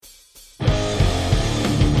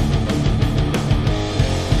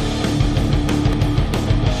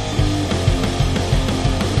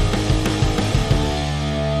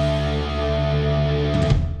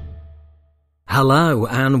Hello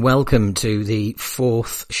and welcome to the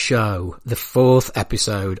fourth show, the fourth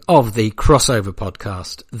episode of the crossover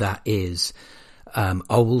podcast that is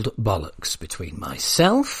Old Bollocks, between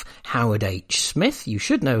myself, Howard H. Smith. You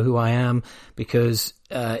should know who I am because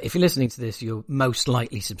if you're listening to this, you're most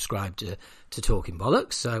likely subscribed to Talking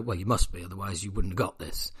Bollocks. So, well, you must be, otherwise you wouldn't have got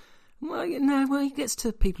this. Well, it gets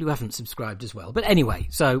to people who haven't subscribed as well. But anyway,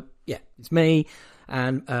 so yeah, it's me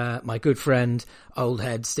and my good friend, old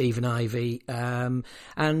head Stephen Ivy.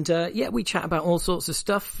 We chat about all sorts of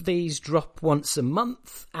stuff. These drop once a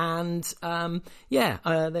month, and we're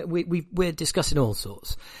discussing all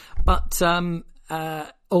sorts. But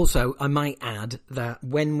also, I might add that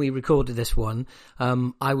when we recorded this one,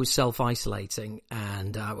 I was self-isolating,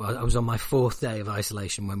 and I was on my fourth day of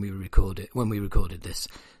isolation when we recorded this.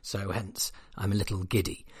 So hence, I'm a little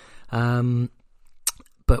giddy.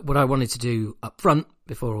 But what I wanted to do up front,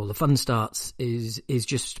 before all the fun starts, is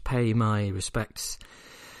just pay my respects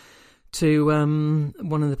to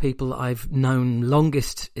one of the people I've known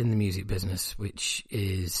longest in the music business, which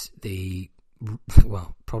is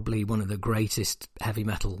probably one of the greatest heavy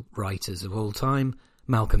metal writers of all time,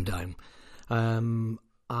 Malcolm Dome.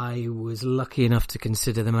 I was lucky enough to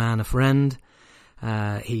consider the man a friend.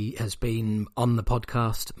 He has been on the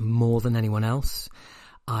podcast more than anyone else.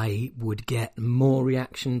 I would get more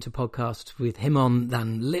reaction to podcasts with him on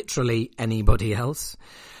than literally anybody else.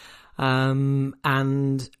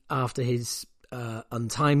 And after his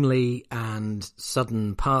untimely and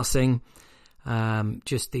sudden passing,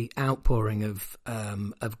 just the outpouring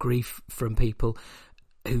of grief from people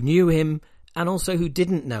who knew him and also who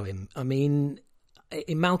didn't know him. I mean,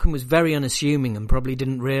 Malcolm was very unassuming and probably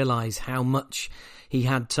didn't realise how much he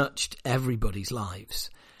had touched everybody's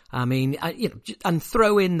lives. I mean, and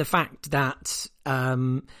throw in the fact that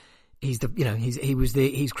he's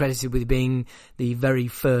credited with being the very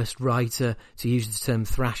first writer to use the term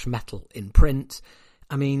thrash metal in print.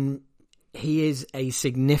 I mean, he is a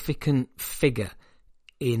significant figure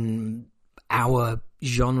in our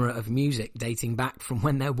genre of music, dating back from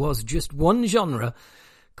when there was just one genre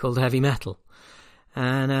called heavy metal,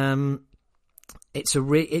 and it's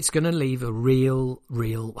going to leave a real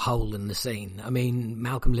hole in the scene. I mean,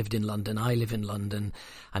 Malcolm lived in London, I live in London,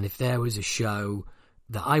 and if there was a show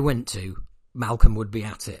that I went to, Malcolm would be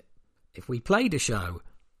at it. If we played a show,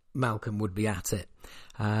 Malcolm would be at it.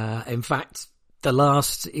 In fact,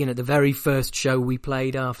 the very first show we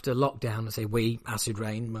played after lockdown, I say we, Acid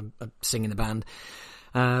Rain, I'm singing the band,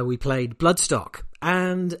 we played Bloodstock.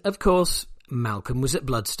 And, of course, Malcolm was at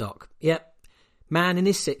Bloodstock. Yep, man in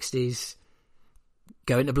his 60s,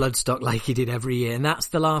 going to Bloodstock like he did every year, and that's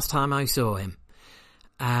the last time I saw him.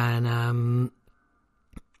 And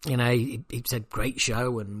he said great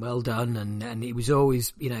show and well done, and he was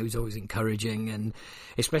always encouraging, and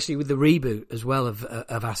especially with the reboot as well of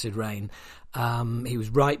Acid Rain, he was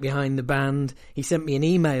right behind the band. He sent me an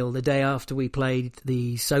email the day after we played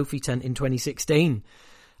the Sophie Tent in 2016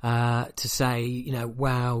 to say,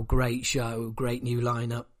 wow, great show, great new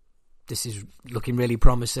lineup. This is looking really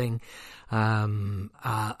promising.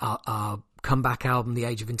 Our comeback album, The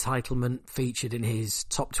Age of Entitlement, featured in his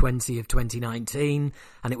top 20 of 2019,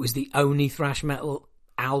 and it was the only thrash metal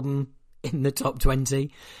album in the top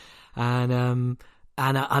 20. And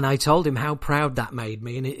I told him how proud that made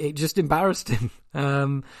me, and it just embarrassed him.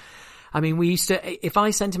 I mean, we used to, if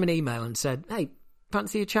I sent him an email and said, "Hey,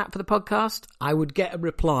 fancy a chat for the podcast?" I would get a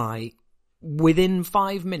reply within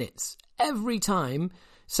 5 minutes every time,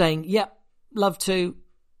 saying, "Yep, love to.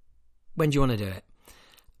 When do you want to do it?"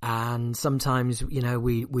 And sometimes,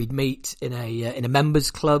 we'd meet in a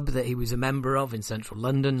members club that he was a member of in central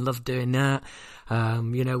London. Loved doing that.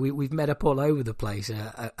 We've met up all over the place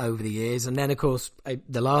over the years. And then, of course,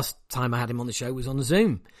 the last time I had him on the show was on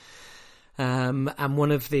Zoom. And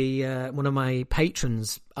one of my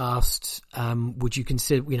patrons asked, would you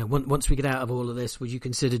consider, once we get out of all of this, would you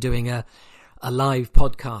consider doing a live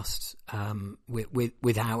podcast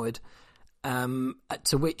with Howard?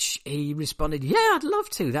 To which he responded, "Yeah, I'd love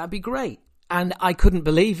to. That'd be great." And I couldn't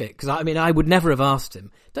believe it, because I would never have asked him.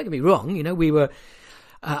 Don't get me wrong, we were,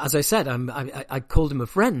 as I said, I called him a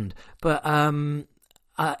friend, but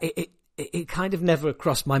it kind of never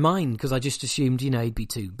crossed my mind, because I just assumed, he'd be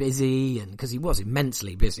too busy, and because he was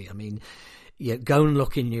immensely busy. I mean, go and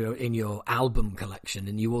look in your album collection,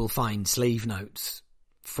 and you will find sleeve notes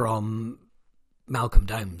from Malcolm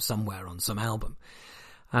Dome somewhere on some album.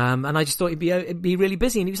 And I just thought he'd be really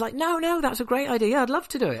busy, and he was like, no, that's a great idea. I'd love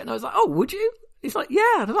to do it. And I was like, "Oh, would you?" He's like,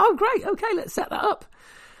 "Yeah." And I was like, "Oh, great. Okay, let's set that up."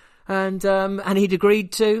 And he'd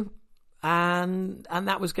agreed to, and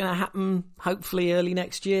that was going to happen hopefully early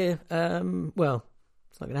next year. Well,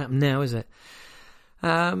 it's not going to happen now, is it?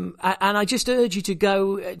 And I just urge you to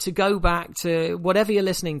go back to whatever you're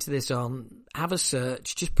listening to this on, have a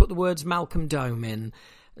search, just put the words Malcolm Dome in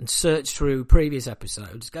and search through previous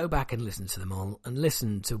episodes, go back and listen to them all and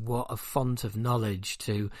listen to what a font of knowledge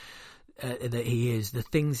that he is, the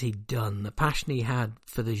things he'd done, the passion he had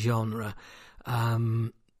for the genre.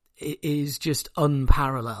 It is just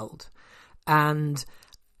unparalleled. And,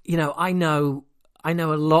 I know a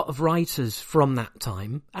lot of writers from that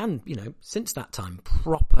time and, since that time,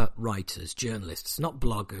 proper writers, journalists, not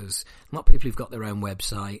bloggers, not people who've got their own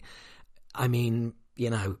website. I mean,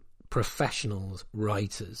 professional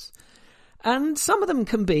writers. And some of them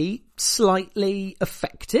can be slightly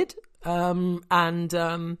affected, too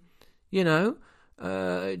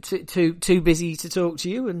busy to talk to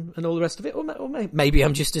you and all the rest of it. Or maybe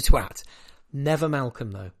I'm just a twat. Never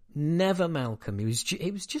Malcolm, though. Never Malcolm. He was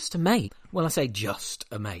just a mate. Well, I say just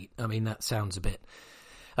a mate. I mean, that sounds a bit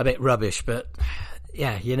rubbish, but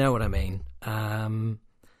yeah, you know what I mean. I'm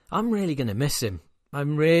really going to miss him.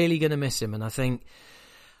 And I think,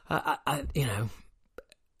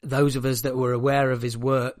 those of us that were aware of his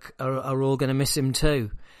work are all going to miss him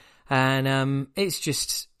too. And it's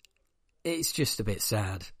just a bit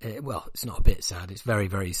sad. It's not a bit sad. It's very,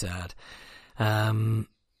 very sad.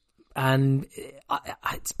 And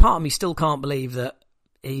it's part of me still can't believe that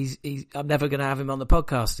I'm never going to have him on the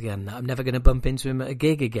podcast again. I'm never going to bump into him at a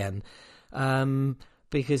gig again.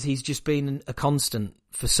 Because he's just been a constant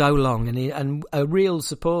for so long and a real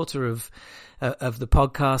supporter of the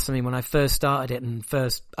podcast. I mean, when I first started it and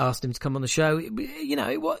first asked him to come on the show,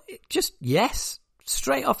 just yes,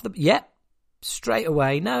 straight off straight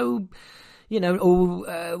away. No, what's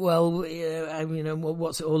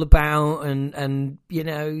it all about? And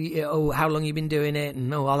how long you been doing it?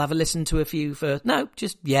 And I'll have a listen to a few first. No,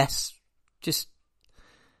 just yes, just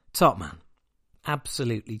top man,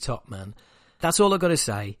 absolutely top man. That's all I've got to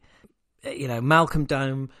say. Malcolm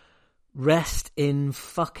Dome, rest in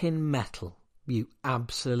fucking metal, you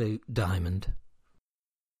absolute diamond.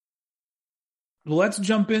 Well, let's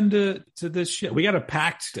jump into this shit. We got a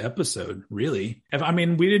packed episode, really.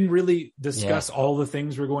 We didn't really discuss all the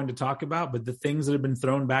things we're going to talk about, but the things that have been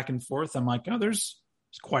thrown back and forth, I'm like, there's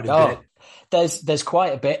quite a bit. There's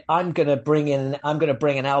quite a bit. I'm gonna bring an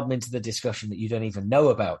album into the discussion that you don't even know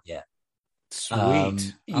about yet. Sweet. I'm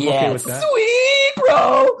okay with that. Sweet,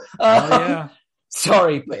 bro. Yeah.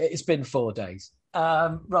 Sorry, but it's been 4 days.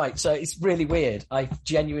 Right, so it's really weird. I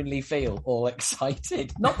genuinely feel all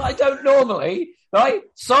excited. Not that I don't normally, right?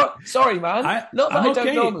 Sorry, man. I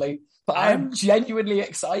don't normally, but I'm genuinely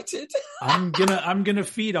excited. I'm gonna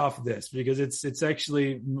feed off this because it's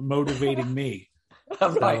actually motivating me.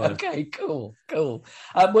 Right. Okay. Cool. Well,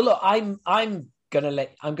 look, I'm gonna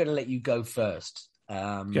let you go first.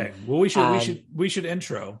 Okay. Well, we should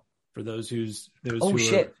intro for those who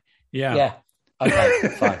shit. Yeah. Okay.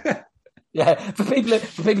 Fine. Yeah. For people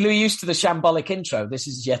who are used to the shambolic intro, this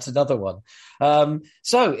is yet another one.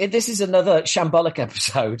 This is another shambolic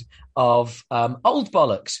episode of Old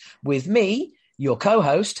Bollocks with me, your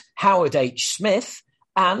co-host Howard H. Smith,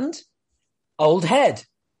 and Old Head.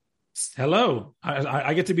 Hello.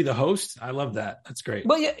 I get to be the host. I love that. That's great.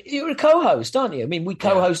 Well, you're a co-host, aren't you? I mean, we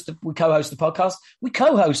co-host the podcast. We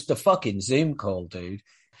co-host the fucking Zoom call, dude.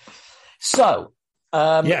 So,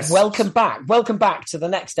 yes. Welcome back to the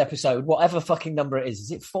next episode, whatever fucking number it is.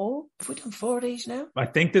 Is it 4? Have we done 4 of these now? I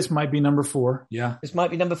think this might be number 4. Yeah. This might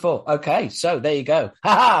be number 4. Okay. So there you go.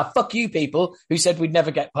 Ha ha. Fuck you people who said we'd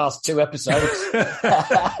never get past 2 episodes.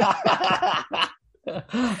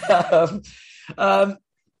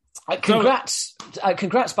 Congrats,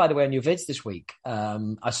 by the way, on your vids this week.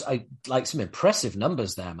 I like some impressive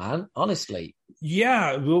numbers there, man. Honestly.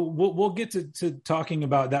 Yeah, we'll get to talking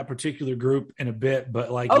about that particular group in a bit, but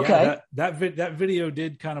that video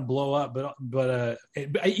did kind of blow up, but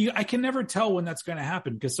I can never tell when that's going to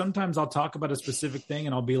happen because sometimes I'll talk about a specific thing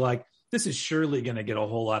and I'll be like, this is surely going to get a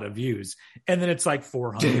whole lot of views, and then it's like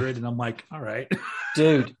 400, and I'm like, all right,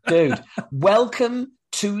 dude, welcome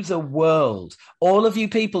to the world, all of you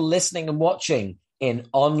people listening and watching in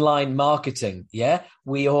online marketing. Yeah,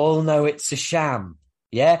 we all know it's a sham.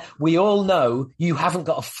 Yeah, we all know you haven't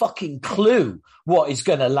got a fucking clue what is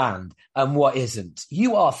going to land and what isn't.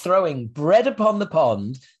 You are throwing bread upon the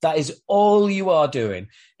pond. That is all you are doing.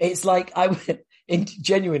 It's like I was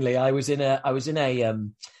in a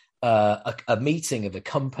meeting of a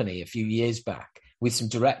company a few years back with some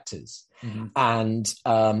directors, and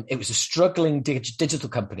it was a struggling digital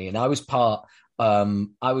company, and I was part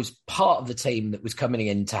of the team that was coming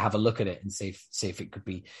in to have a look at it and see if it could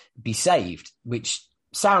be saved, which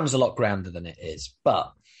sounds a lot grander than it is.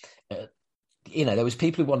 But there was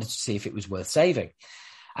people who wanted to see if it was worth saving.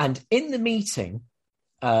 And in the meeting,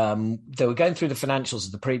 they were going through the financials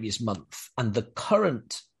of the previous month, and the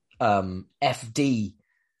current FD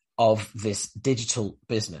of this digital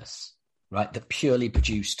business, right, that purely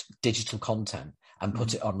produced digital content and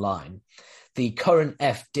put it online. The current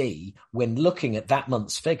FD, when looking at that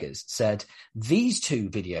month's figures, said these two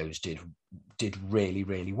videos did really,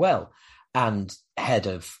 really well. And head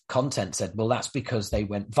of content said, well, that's because they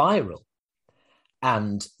went viral.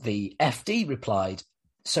 And the FD replied,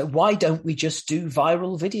 so why don't we just do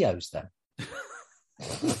viral videos then?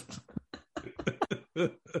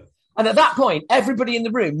 And at that point, everybody in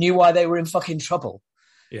the room knew why they were in fucking trouble.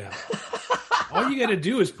 Yeah. All you got to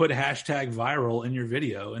do is put hashtag viral in your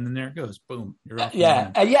video, and then there it goes. Boom. You're off.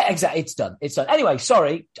 Yeah, exactly. It's done. Anyway,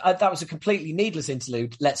 sorry. That was a completely needless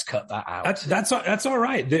interlude. Let's cut that out. That's all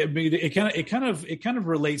right. It kind of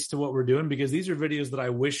relates to what we're doing, because these are videos that I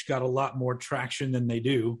wish got a lot more traction than they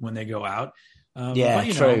do when they go out.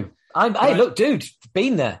 True. Hey, look, dude,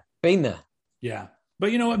 been there. Yeah.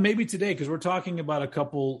 But you know what? Maybe today, because we're talking about a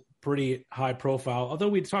couple pretty high profile, although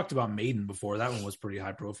we talked about Maiden before. That one was pretty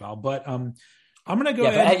high profile. But I'm going to go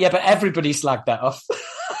ahead. But everybody slagged that off.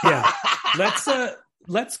 Yeah.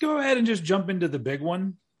 Let's go ahead and just jump into the big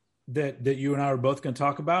one that you and I are both going to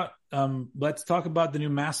talk about. Let's talk about the new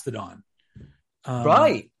Mastodon.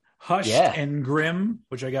 Right. Hushed and Grim,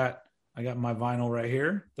 which I got my vinyl right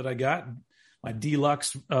here that I got. My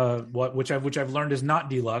deluxe, which I've learned is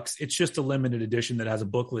not deluxe. It's just a limited edition that has a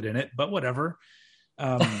booklet in it, but whatever.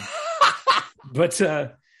 But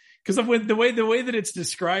because of the way that it's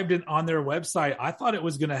described on their website, I thought it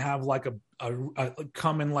was going to have like a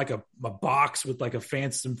come in like a box with like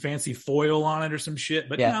some fancy foil on it or some shit.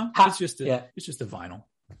 But no, it's just a vinyl.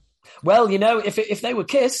 Well, if they were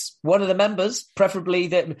Kiss, one of the members, preferably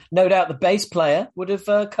no doubt the bass player, would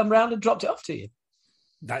have come round and dropped it off to you.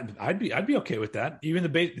 I'd be okay with that. Even the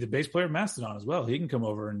bass player of Mastodon as well. He can come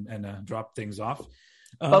over and drop things off.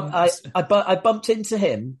 I bumped into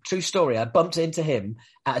him. True story. I bumped into him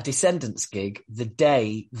at a Descendants gig the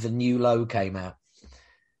day the new Low came out.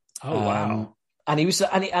 Oh wow! And he was,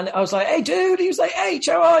 and I was like, "Hey, dude." He was like, "Hey,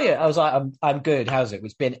 how are you?" I was like, "I'm good. How's it?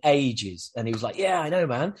 It's been ages." And he was like, "Yeah, I know,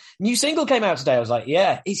 man. New single came out today." I was like,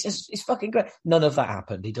 "Yeah." He's fucking great. None of that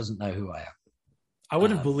happened. He doesn't know who I am. I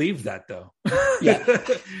would have believed that though. Yeah.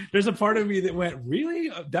 There's a part of me that went, really?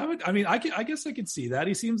 I guess I could see that.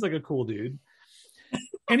 He seems like a cool dude.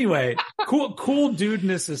 Anyway, cool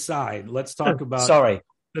dudeness aside, let's talk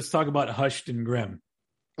about Hushed and Grim.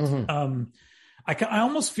 Mm-hmm. I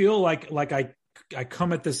almost feel like I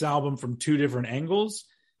come at this album from two different angles,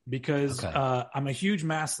 because I'm a huge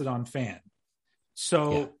Mastodon fan.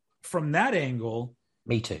 So from that angle,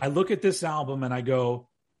 me too. I look at this album and I go,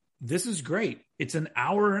 this is great. It's an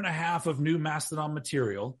hour and a half of new Mastodon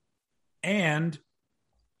material. And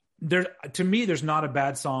to me, there's not a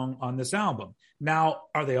bad song on this album. Now,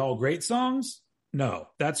 are they all great songs? No.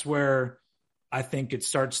 That's where I think it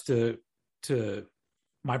starts to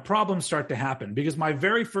my problems start to happen, because my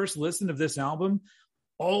very first listen of this album,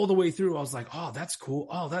 all the way through, I was like, oh, that's cool.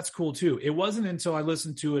 Oh, that's cool too. It wasn't until I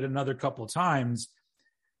listened to it another couple of times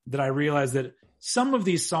that I realized that some of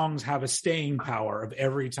these songs have a staying power of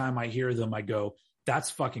every time I hear them, I go, that's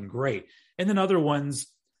fucking great. And then other ones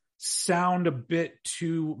sound a bit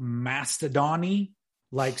too Mastodon-y,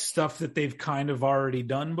 like stuff that they've kind of already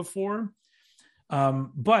done before.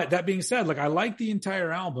 But that being said, like, I like the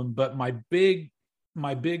entire album, but my big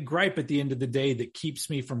gripe at the end of the day that keeps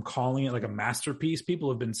me from calling it like a masterpiece, people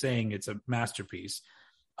have been saying it's a masterpiece.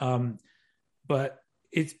 But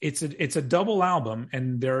it's a double album,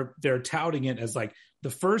 and they're touting it as like the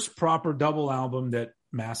first proper double album that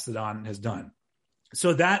Mastodon has done.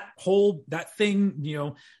 So that thing,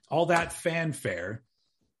 all that fanfare.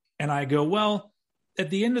 And I go, well, at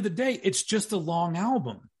the end of the day, it's just a long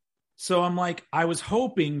album. So I'm like, I was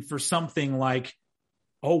hoping for something like,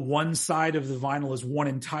 one side of the vinyl is one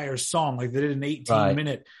entire song, like they did an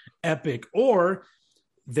 18-minute epic, or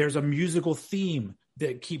there's a musical theme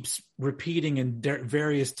that keeps repeating in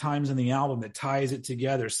various times in the album that ties it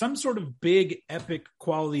together. Some sort of big epic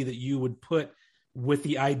quality that you would put with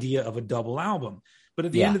the idea of a double album. But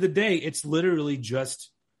at the end of the day, it's literally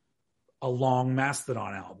just a long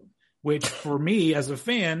Mastodon album, which for me as a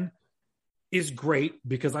fan is great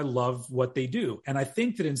because I love what they do. And I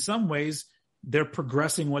think that in some ways they're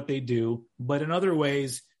progressing what they do, but in other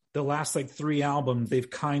ways, the last like 3 albums, they've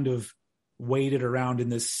kind of waded around in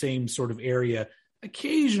this same sort of area,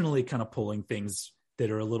 occasionally kind of pulling things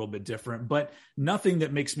that are a little bit different, but nothing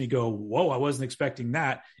that makes me go, whoa, I wasn't expecting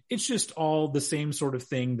that. It's just all the same sort of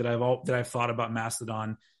thing that I've thought about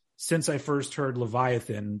Mastodon since I first heard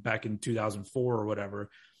Leviathan back in 2004 or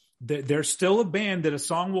whatever. They're still a band that a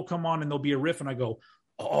song will come on and there'll be a riff and I go,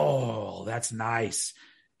 oh, that's nice.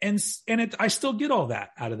 And I still get all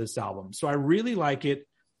that out of this album. So I really like it.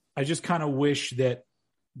 I just kind of wish that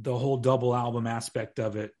the whole double album aspect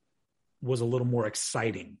of it was a little more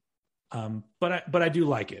exciting. But I do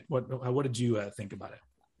like it. What did you think about it?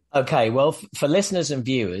 Okay, well, for listeners and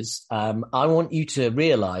viewers, I want you to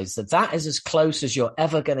realize that is as close as you're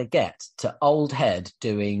ever going to get to Old Head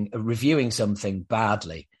reviewing something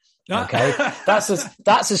badly. Okay, that's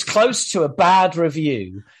as close to a bad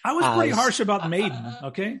review. I was pretty harsh about Maiden.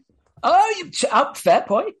 Okay. Fair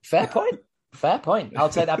point. I'll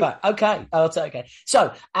take that back. Okay.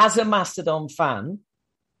 So, as a Mastodon fan,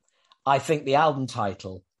 I think the album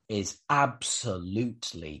title is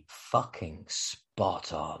absolutely fucking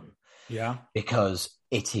spot on. Yeah. Because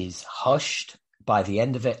it is hushed. By the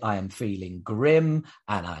end of it, I am feeling grim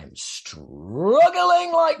and I'm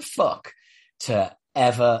struggling like fuck to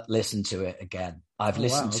ever listen to it again. I've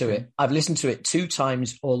listened to it. I've listened to it 2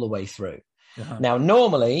 times all the way through. Uh-huh. Now,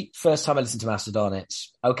 normally, first time I listen to Mastodon,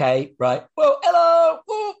 it's okay, right? Well, hello.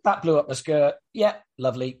 Ooh, that blew up my skirt. Yeah,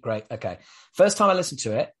 lovely, great. Okay. First time I listened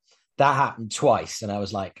to it, that happened twice. And I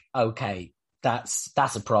was like, okay, that's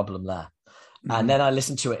a problem there. Mm-hmm. And then I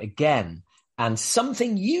listened to it again. And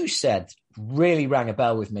something you said really rang a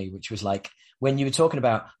bell with me, which was like when you were talking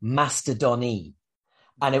about Mastodon-y.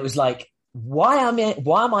 And it was like, why am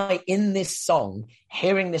I in this song,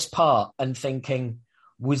 hearing this part and thinking,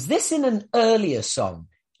 was this in an earlier song?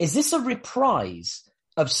 Is this a reprise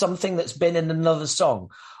of something that's been in another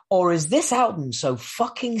song? Or is this album so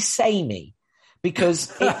fucking samey? Because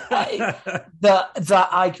that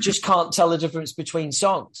I just can't tell the difference between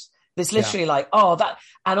songs. There's literally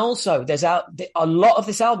and also there's a lot of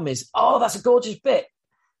this album is, that's a gorgeous bit.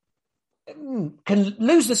 Can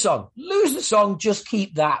lose the song, just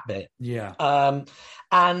keep that bit. Yeah.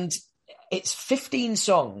 And it's 15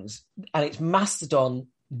 songs and it's Mastodon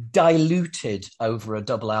diluted over a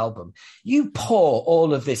double album. You pour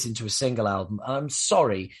all of this into a single album, and I'm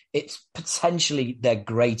sorry, it's potentially their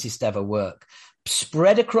greatest ever work.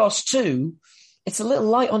 Spread across 2, it's a little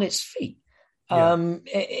light on its feet. Yeah.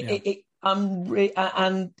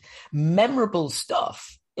 And memorable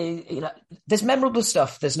stuff. There's memorable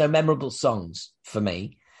stuff. There's no memorable songs for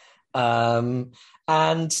me. And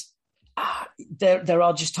there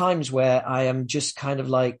are just times where I am just kind of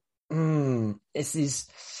like, it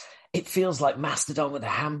feels like Mastodon with a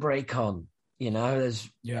handbrake on, it's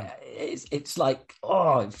like,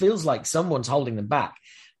 it feels like someone's holding them back.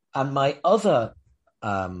 And my other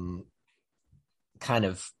kind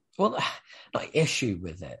of, not issue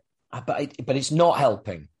with it, but it's not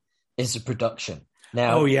helping, is the production.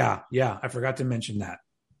 Now, I forgot to mention that.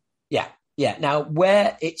 Yeah. Now,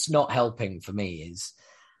 where it's not helping for me is,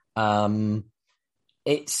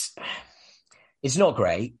 it's not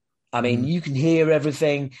great. I mean, you can hear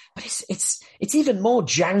everything, but it's even more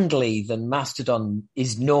jangly than Mastodon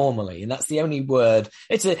is normally, and that's the only word.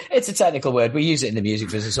 It's a technical word. We use it in the music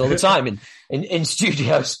business all the time in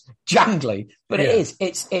studios. Jangly, but it is.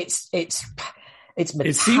 It's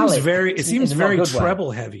metallic. It seems very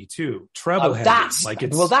treble heavy too. Treble heavy.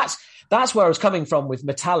 That's where I was coming from with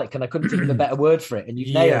metallic, and I couldn't think of a better word for it. And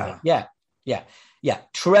you nailed it. Yeah.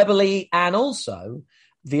 Trebly, and also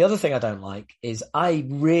the other thing I don't like is I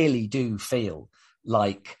really do feel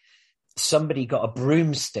like somebody got a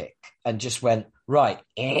broomstick and just went, right,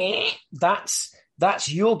 that's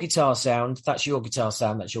your guitar sound, that's your guitar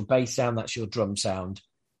sound, that's your bass sound, that's your drum sound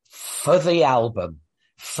for the album,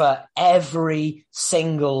 for every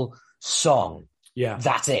single song. Yeah.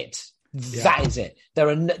 That's it. Yeah. That is it. There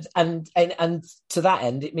are and to that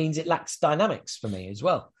end, it means it lacks dynamics for me as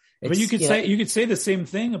well. But you could say the same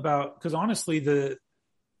thing about, because honestly,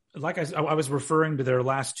 I was referring to their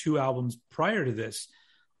last 2 albums prior to this.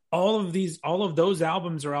 All of those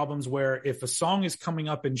albums are albums where if a song is coming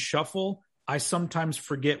up in shuffle, I sometimes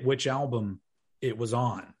forget which album it was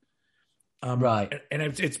on. Right. And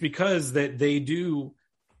it's because that they do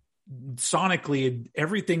sonically,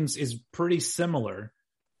 everything is pretty similar,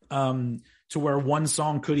 to where one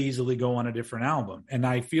song could easily go on a different album. And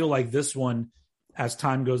I feel like this one, as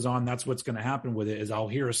time goes on, that's what's going to happen with it, is I'll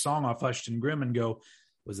hear a song off Hushed and Grim and go,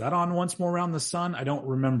 was that on Once More Around the Sun? I don't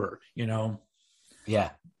remember, Yeah.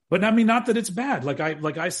 But I mean, not that it's bad. Like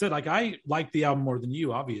I said, I like the album more than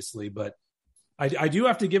you, obviously, but I do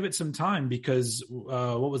have to give it some time because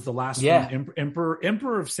what was the last one?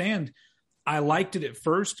 Emperor of Sand. I liked it at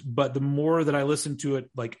first, but the more that I listened to it,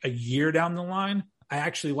 like a year down the line, I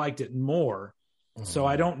actually liked it more. So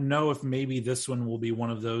I don't know if maybe this one will be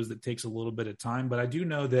one of those that takes a little bit of time, but I do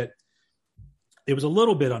know that it was a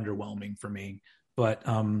little bit underwhelming for me. But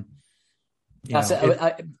that's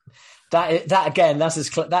as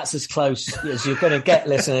close as you're going to get,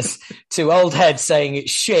 listeners, to old heads saying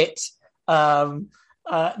it's shit. It's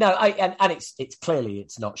clearly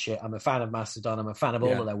it's not shit. I'm a fan of Mastodon. I'm a fan of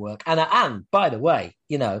all of their work. And by the way,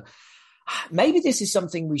 maybe this is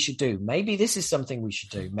something we should do. Maybe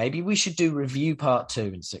we should do review part 2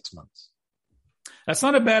 in 6 months. That's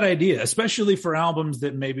not a bad idea, especially for albums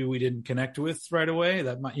that maybe we didn't connect with right away.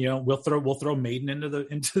 That might, we'll throw Maiden into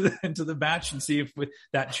the batch and see if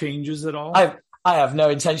that changes at all. I have no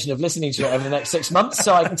intention of listening to it over the next 6 months,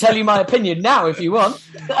 so I can tell you my opinion now if you want.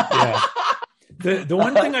 Yeah. The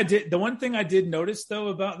one thing I did notice though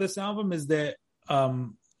about this album is that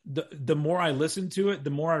the more I listened to it,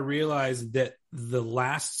 the more I realized that the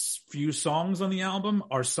last few songs on the album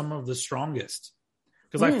are some of the strongest.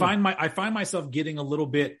 Because I find myself getting a little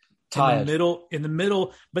bit tired in the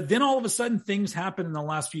middle, but then all of a sudden things happen in the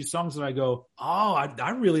last few songs that I go, oh, I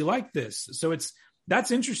really like this. So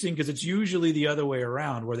that's interesting because it's usually the other way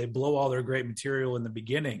around where they blow all their great material in the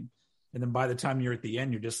beginning. And then by the time you're at the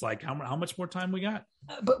end, you're just like, how much more time we got?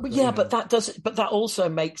 But that also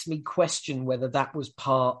makes me question whether that was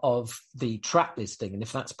part of the track listing. And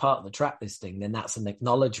if that's part of the track listing, then that's an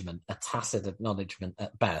acknowledgement, a tacit acknowledgement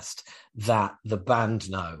at best, that the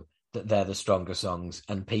band know that they're the stronger songs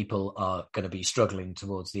and people are going to be struggling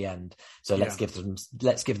towards the end. So let's give them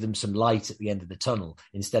some light at the end of the tunnel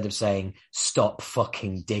instead of saying, stop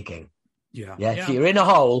fucking digging. Yeah. If you're in a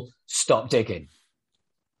hole, stop digging.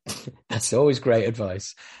 That's always great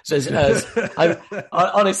advice. So I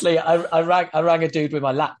rang a dude when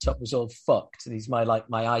my laptop was all fucked, and he's my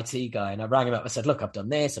IT guy, and I rang him up. I said, "Look, I've done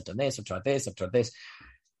this, I've tried this.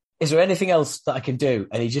 Is there anything else that I can do?"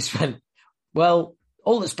 And he just went, "Well,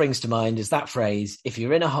 all that springs to mind is that phrase: if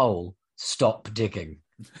you're in a hole, stop digging."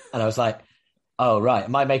 And I was like, "Oh right,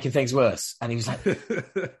 am I making things worse?" And he was like,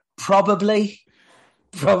 "Probably."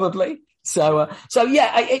 So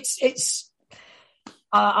yeah, it's.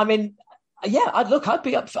 I'd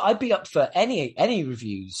be up for any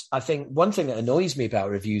reviews. I think one thing that annoys me about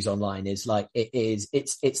reviews online is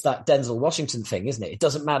it's that Denzel Washington thing, isn't it? It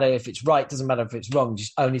doesn't matter if it's right, doesn't matter if it's wrong.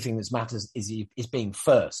 Just only thing that matters is being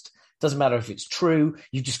first. Doesn't matter if it's true.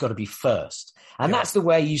 You've just got to be first, and that's the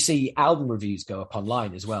way you see album reviews go up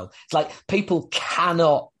online as well. It's like people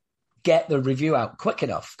cannot get the review out quick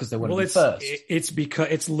enough because they want to be first.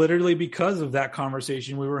 It's literally because of that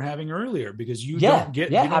conversation we were having earlier, because you don't get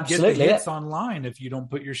the hits online if you don't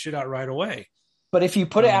put your shit out right away. But if you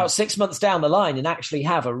put it out 6 months down the line and actually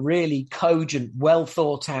have a really cogent, well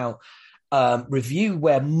thought out review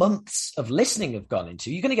where months of listening have gone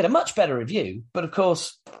into, you're going to get a much better review. But of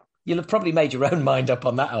course, you'll have probably made your own mind up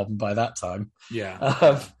on that album by that time.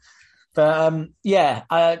 Yeah.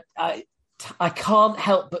 I can't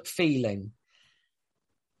help but feeling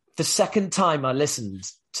the second time I listened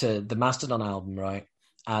to the Mastodon album, right?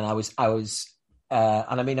 And I've been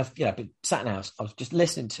sat in the house. I was just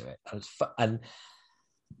listening to it. And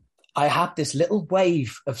I had this little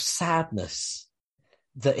wave of sadness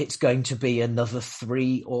that it's going to be another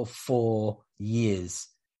 3 or 4 years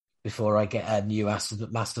before I get a new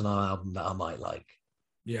Mastodon album that I might like.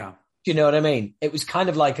 Yeah. Do you know what I mean? It was kind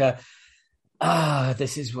of like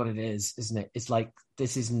this is what it is, isn't it? It's like,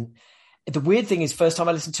 this isn't... The weird thing is, first time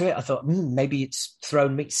I listened to it, I thought, maybe it's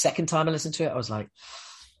thrown me. Second time I listened to it, I was like,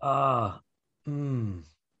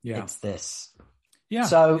 it's this. Yeah.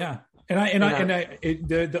 So, yeah.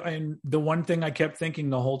 And the one thing I kept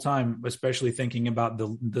thinking the whole time, especially thinking about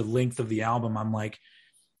the length of the album, I'm like,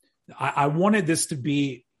 I wanted this to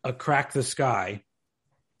be a Crack the Sky.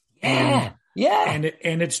 Yeah.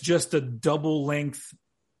 And it's just a double length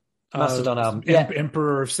Mastodon album,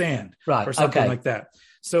 Emperor of Sand, right? Or something like that.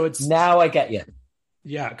 So it's now I get you.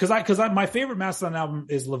 Yeah, because my favorite Mastodon album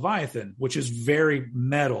is Leviathan, which is very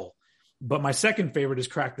metal. But my second favorite is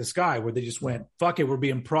Crack the Sky, where they just went, fuck it, we're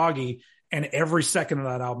being proggy, and every second of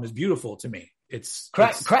that album is beautiful to me.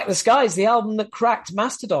 Crack the Sky is the album that cracked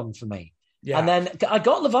Mastodon for me. Yeah. And then I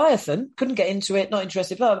got Leviathan, couldn't get into it, not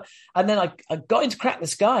interested. And then I got into Crack the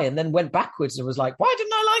Sky and then went backwards and was like, why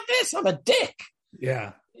didn't I like this? I'm a dick.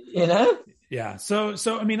 Yeah. You know? Yeah. So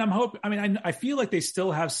I mean, I feel like they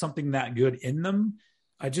still have something that good in them.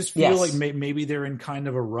 I just feel like maybe they're in kind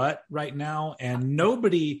of a rut right now, and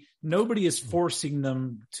nobody is forcing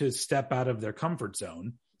them to step out of their comfort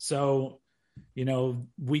zone. So,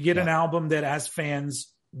 we get an album that as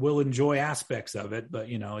fans will enjoy aspects of it, but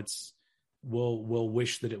it's will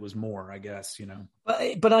wish that it was more, I guess, you know.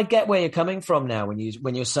 But I get where you're coming from now when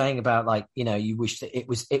you're saying about, like, you know, you wish that it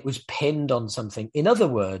was pinned on something. In other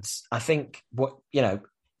words, I think what, you know,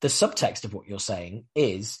 the subtext of what you're saying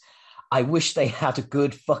is, I wish they had a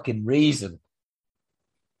good fucking reason.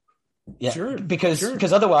 Yeah, sure,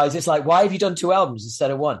 because otherwise it's like, why have you done 2 albums instead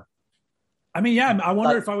of 1? I mean, yeah, I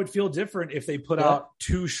wonder if I would feel different if they put out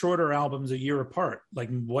 2 shorter albums a year apart. Like,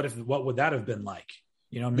 what would that have been like?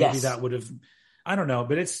 You know, maybe that would have, I don't know,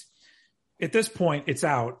 but it's, at this point, it's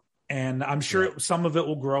out, and I'm sure some of it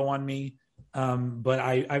will grow on me. But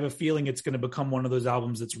I have a feeling it's going to become one of those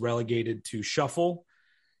albums that's relegated to shuffle.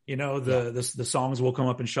 You know, the songs will come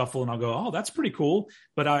up in shuffle, and I'll go, oh, that's pretty cool.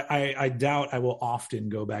 But I doubt I will often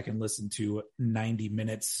go back and listen to 90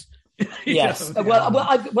 minutes. Yes. I've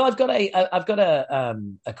got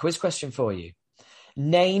a quiz question for you.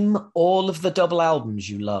 Name all of the double albums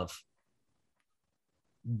you love.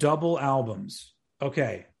 Double albums.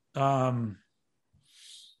 Okay. I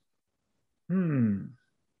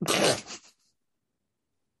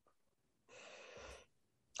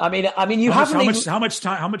mean, you how much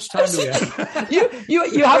time do we have?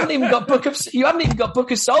 you haven't even got Book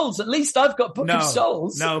of Souls. At least I've got Book of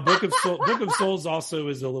Souls. No, Book of Souls also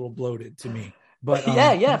is a little bloated to me. But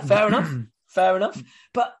fair enough.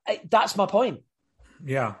 But that's my point.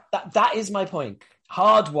 Yeah, that is my point.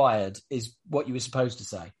 Hardwired is what you were supposed to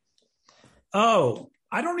say. Oh,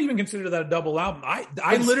 I don't even consider that a double album.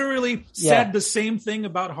 I literally said the same thing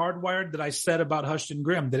about Hardwired that I said about Hushed and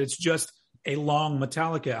Grim, that it's just a long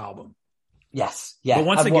Metallica album. Yes. Yeah. But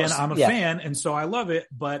once again, I'm a fan, and so I love it.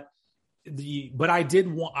 But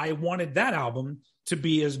I wanted that album to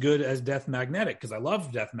be as good as Death Magnetic, because I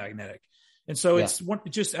love Death Magnetic. And so it's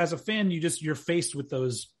just, as a fan, you're faced with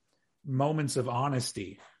those moments of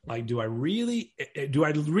honesty. Like, do I really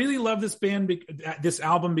love this band, this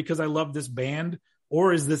album, because I love this band,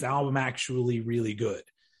 or is this album actually really good?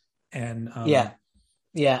 And yeah.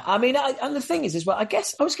 I mean, and the thing is, as well, I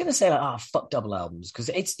guess I was going to say, like, fuck double albums, because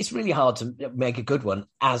it's really hard to make a good one,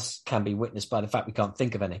 as can be witnessed by the fact we can't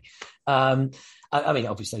think of any. I mean,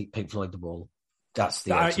 obviously, Pink Floyd, The Wall. That's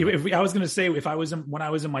the. I was going to say, when I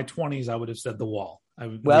was in my 20s, I would have said The Wall.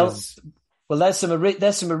 Well,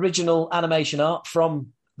 there's some original animation art from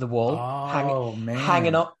The Wall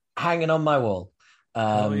hanging on my wall.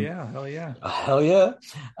 Hell yeah.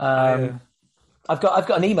 I've got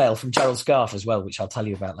an email from Gerald Scarfe as well, which I'll tell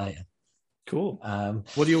you about later. Cool.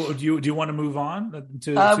 What do you want to move on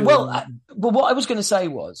well, what I was going to say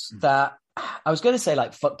was that I was going to say,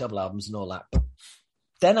 like, fuck double albums and all that, but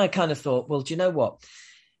then I kind of thought, well, do you know what?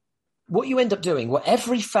 What you end up doing, what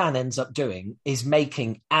every fan ends up doing, is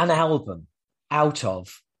making an album out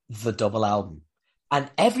of the double album, and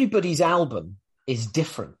everybody's album is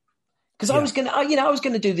different. Because I was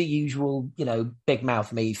gonna do the usual, big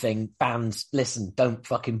mouth me thing. Bands, listen, don't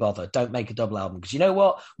fucking bother. Don't make a double album. Because you know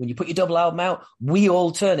what? When you put your double album out, we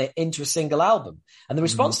all turn it into a single album. And the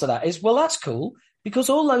response to that is, well, that's cool,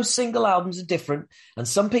 because all those single albums are different. And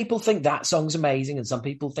some people think that song's amazing, and some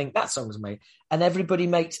people think that song's amazing. And everybody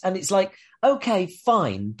and it's like, okay,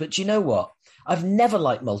 fine. But you know what? I've never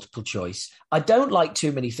liked multiple choice. I don't like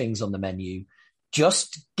too many things on the menu.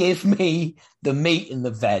 Just give me the meat and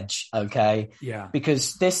the veg, okay? Yeah.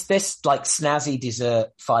 Because this like snazzy dessert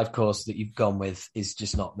 5-course that you've gone with is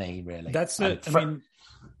just not me, really. That's it. I mean,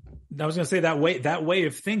 I was going to say that way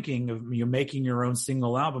of thinking of making your own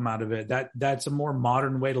single album out of it. That's a more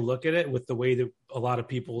modern way to look at it, with the way that a lot of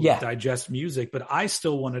people digest music. But I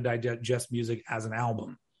still want to digest music as an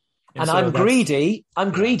album. And so I'm greedy.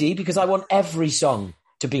 I'm greedy because I want every song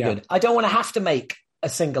to be good. I don't want to have to make a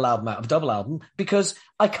single album out of a double album, because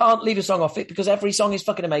I can't leave a song off it, because every song is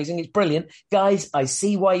fucking amazing. It's brilliant. Guys, I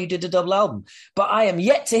see why you did a double album, but I am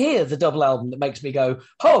yet to hear the double album that makes me go,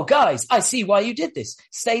 oh, guys, I see why you did this.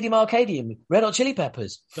 Stadium Arcadium, Red Hot Chili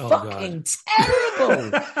Peppers. Fucking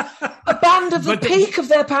terrible. A band of the peak of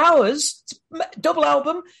their powers. Double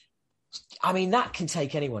album. I mean, that can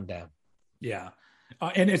take anyone down. Yeah.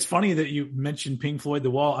 And it's funny that you mentioned Pink Floyd, The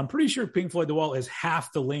Wall. I'm pretty sure Pink Floyd, The Wall is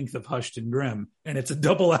half the length of Hushed and Grim, and it's a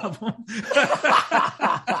double album.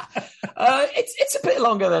 It's a bit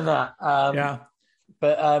longer than that.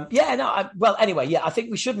 Anyway, I think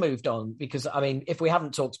we should move on, because, I mean, if we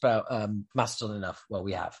haven't talked about Mastodon enough, well,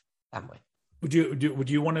 we have, haven't we? Do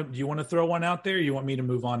you want to throw one out there? Or you want me to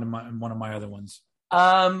move on to one of my other ones?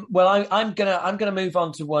 I'm gonna move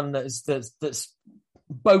on to one that's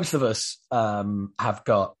both of us have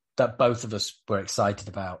got, that both of us were excited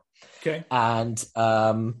about. Okay. And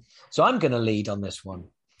so I'm going to lead on this one,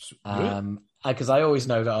 because I always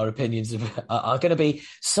know that our opinions are going to be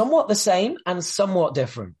somewhat the same and somewhat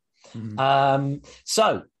different.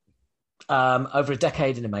 So, over a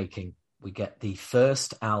decade in the making, we get the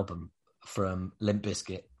first album from Limp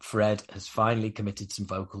Bizkit. Fred has finally committed some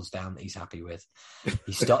vocals down that he's happy with.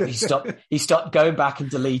 He stopped going back and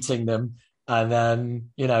deleting them. And then,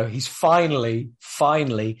 he's finally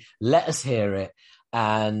let us hear it.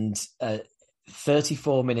 And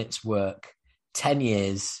 34 minutes work, 10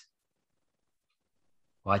 years.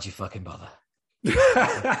 Why'd you fucking bother?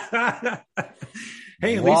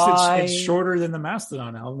 Hey, at least it's shorter than the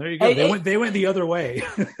Mastodon album. There you go. They went the other way.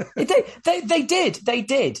 They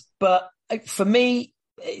did. But for me,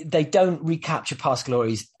 they don't recapture past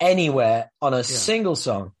glories anywhere on a single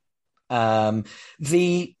song. The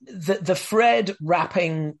Fred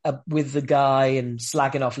rapping with the guy and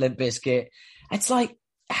slagging off Limp Bizkit, it's like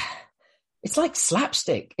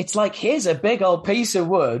slapstick. It's like, here's a big old piece of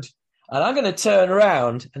wood and I'm going to turn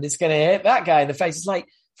around and it's going to hit that guy in the face. It's like,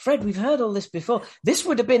 Fred, we've heard all this before. This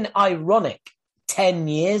would have been ironic 10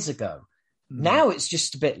 years ago. Now it's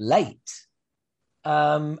just a bit late.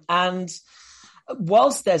 And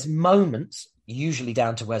whilst there's moments, usually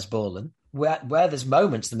down to Wes Borland, where there's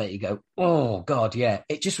moments that make you go, oh God, yeah,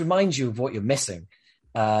 it just reminds you of what you're missing.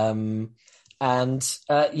 Dad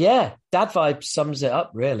Vibes sums it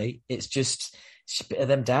up, really. It's a bit of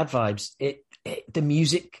them dad vibes. The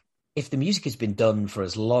music, if the music has been done for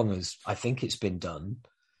as long as I think it's been done,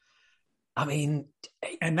 I mean,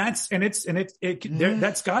 that's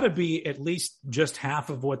got to be at least just half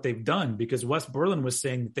of what they've done, because Wes Borland was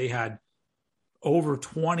saying that they had over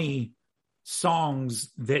 20 songs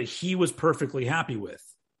that he was perfectly happy with.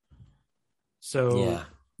 So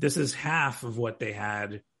this is half of what they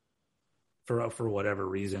had for whatever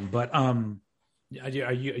reason. But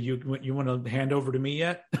you want to hand over to me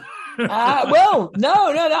yet? Well,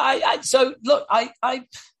 no. So look,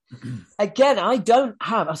 again, I don't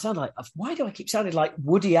have. I sound like. Why do I keep sounding like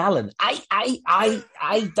Woody Allen? I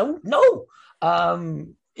don't know.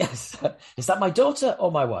 Yes, is that my daughter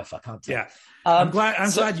or my wife? I can't tell. Yeah, I'm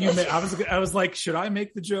glad you made. I was like, should I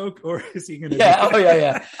make the joke or is he going to? Yeah. Oh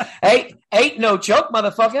yeah. Ain't no joke,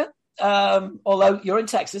 motherfucker. Although you're in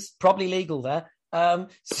Texas, probably legal there. Not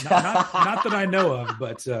that I know of,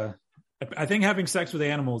 but I think having sex with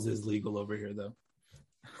animals is legal over here, though.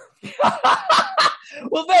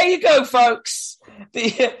 Well, there you go, folks.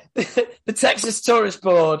 The Texas Tourist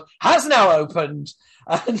Board has now opened,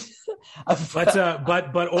 but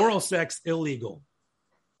oral sex illegal.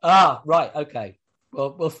 Ah, right, okay.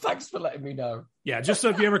 Well, thanks for letting me know. Yeah, just so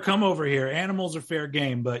if you ever come over here, animals are fair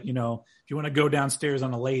game, but if you want to go downstairs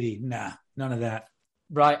on a lady, nah, none of that.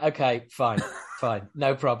 Right, okay, fine,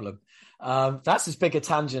 no problem. That's as big a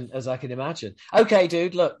tangent as I can imagine. Okay,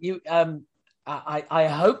 dude, look, you. I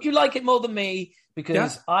hope you like it more than me,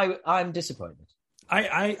 because I'm disappointed.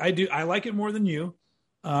 I do. I like it more than you.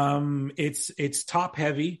 It's top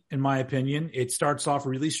heavy, in my opinion. It starts off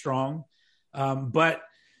really strong. But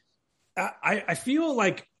I feel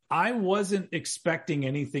like I wasn't expecting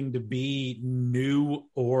anything to be new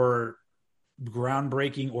or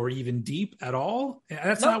groundbreaking or even deep at all.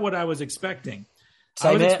 That's not what I was expecting.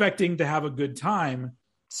 I was expecting to have a good time.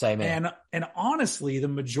 Same here. And honestly, the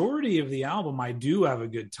majority of the album, I do have a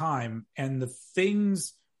good time. And the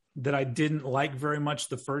things that I didn't like very much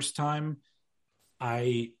the first time,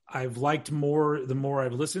 I've liked more the more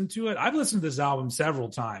I've listened to it. I've listened to this album several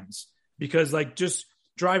times because, like, just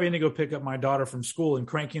driving to go pick up my daughter from school and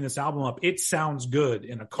cranking this album up, it sounds good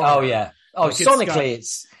in a car. Oh yeah. Oh, like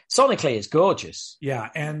sonically it's gorgeous. Yeah,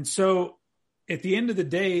 and so at the end of the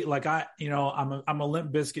day, like I'm a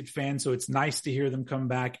Limp Bizkit fan, so it's nice to hear them come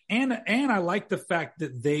back, and I like the fact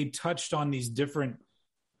that they touched on these different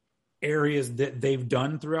areas that they've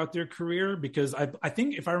done throughout their career, because I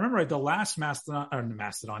think if I remember right, the last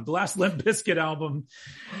the last Limp Bizkit album.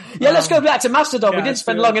 Yeah, let's go back to Mastodon. We didn't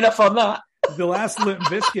spend long enough on that. The last Limp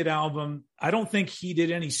Bizkit album, I don't think he did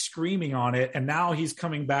any screaming on it, and now he's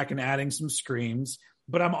coming back and adding some screams.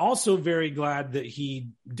 But I'm also very glad that he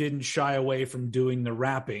didn't shy away from doing the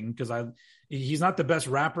rapping, because he's not the best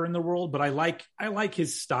rapper in the world, but I like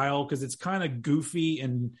his style because it's kind of goofy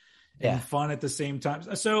and fun at the same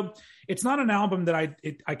time. So it's not an album that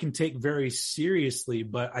I can take very seriously,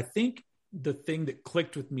 but I think the thing that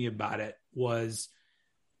clicked with me about it was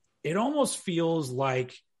it almost feels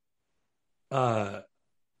like a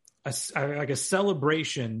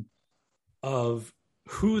celebration of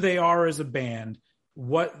who they are as a band,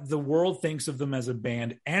 what the world thinks of them as a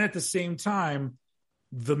band, and at the same time,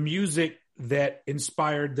 the music that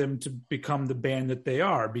inspired them to become the band that they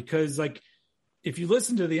are. Because, like, if you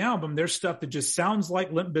listen to the album, there's stuff that just sounds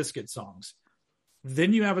like Limp Bizkit songs.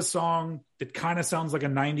 Then you have a song that kind of sounds like a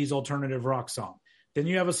 90s alternative rock song. Then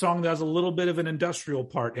you have a song that has a little bit of an industrial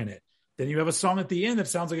part in it. Then you have a song at the end that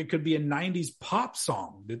sounds like it could be a 90s pop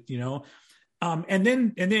song that, and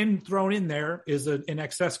then thrown in there is an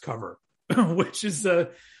XS cover, which is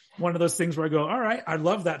one of those things where I go, all right, I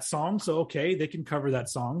love that song. So, okay, they can cover that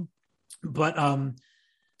song. But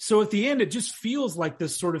so at the end, it just feels like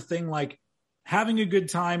this sort of thing, like having a good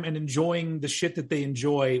time and enjoying the shit that they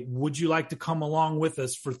enjoy. Would you like to come along with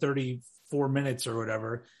us for 34 minutes or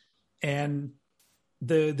whatever? And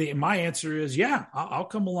my answer is, yeah, I'll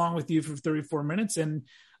come along with you for 34 minutes. And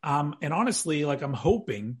honestly, like, I'm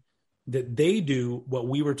hoping that they do what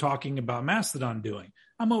we were talking about Mastodon doing.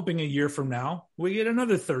 I'm hoping a year from now we get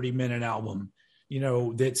another 30-minute album,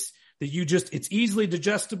 it's easily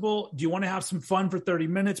digestible. Do you want to have some fun for 30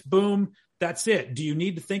 minutes? Boom. That's it. Do you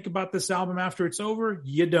need to think about this album after it's over?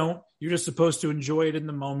 You don't. You're just supposed to enjoy it in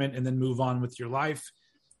the moment and then move on with your life.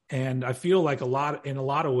 And I feel like in a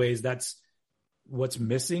lot of ways, that's what's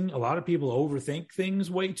missing. A lot of people overthink things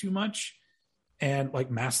way too much. And like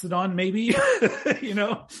Mastodon, maybe,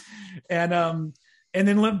 and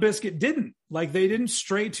then Limp Bizkit didn't. Like, they didn't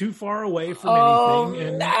stray too far away from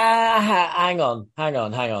anything. And hang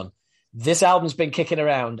on. This album's been kicking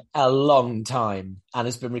around a long time and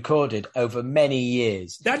has been recorded over many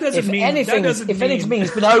years. That doesn't mean it's been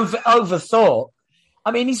overthought.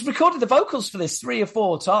 I mean, he's recorded the vocals for this 3 or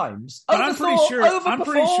 4 times. But I'm pretty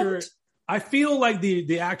sure. I feel like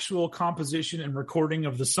the actual composition and recording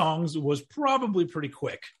of the songs was probably pretty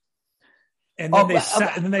quick. And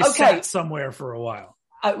then they sat somewhere for a while.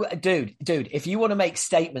 Dude, if you want to make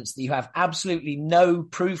statements that you have absolutely no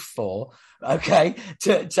proof for, okay,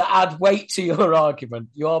 to add weight to your argument,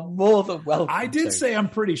 you are more than welcome. I did say I'm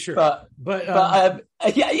pretty sure, but yeah.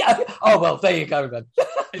 Oh well, there you go then.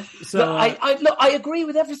 So I agree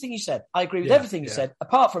with everything you said. Said.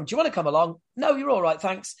 Apart from, do you want to come along? No, you're all right,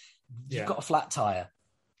 thanks. You've got a flat tire.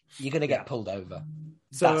 You're going to get pulled over.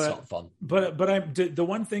 So that's not fun. But the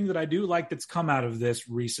one thing that I do like that's come out of this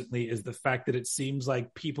recently is the fact that it seems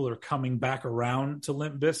like people are coming back around to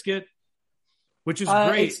Limp Bizkit, which is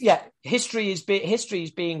great. History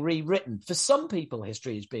is being rewritten. For some people,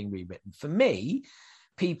 history is being rewritten. For me,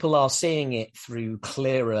 people are seeing it through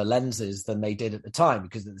clearer lenses than they did at the time,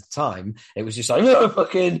 because at the time it was just like,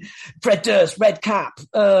 fucking Fred Durst, Red Cap,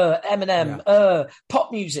 Eminem,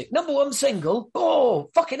 pop music, number 1 single.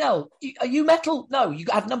 Oh, fucking hell. Are you metal? No, you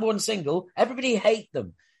had number 1 single. Everybody hate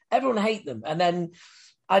them. Everyone hate them.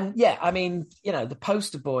 The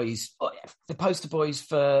poster boys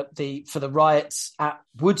for the riots at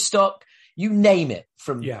Woodstock, you name it.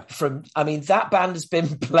 That band has been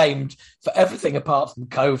blamed for everything apart from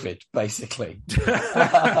COVID, basically.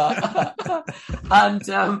 and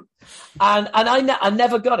I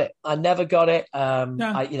never got it.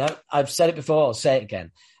 I've said it before, I'll say it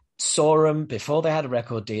again. Saw them before they had a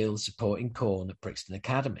record deal supporting Korn at Brixton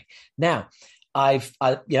Academy. Now, I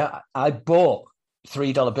bought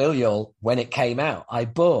 $3 Bill Y'all when it came out. I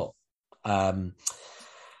bought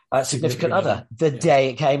Significant Other the day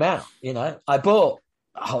it came out. I bought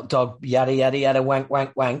Hot Dog, yada yada yada, wank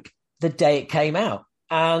wank wank the day it came out,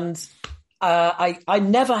 and I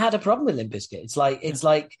never had a problem with Limp Bizkit. It's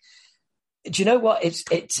like, do you know what?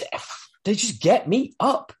 They just get me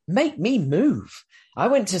up, make me move. I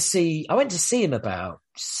went to see him about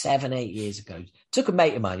 7-8 years ago. Took a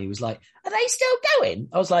mate of mine. He was like, "Are they still going?"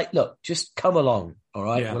 I was like, "Look, just come along, all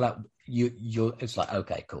right." Yeah. It's like,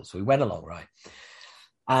 okay, cool. So we went along, right?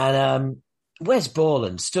 And Wes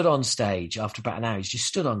Borland stood on stage after about an hour. He's just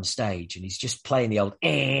stood on stage and he's just playing the old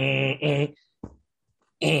and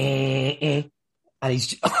he's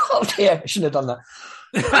just, oh dear, I shouldn't have done that.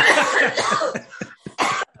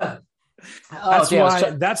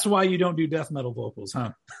 That's why you don't do death metal vocals,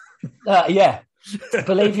 huh? Yeah.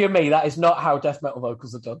 Believe you me, that is not how death metal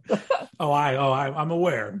vocals are done. I'm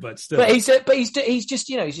aware, but still. But he's just he's just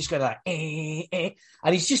going like and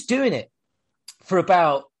he's just doing it for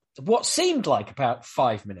about what seemed like about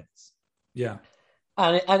 5 minutes. Yeah,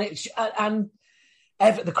 and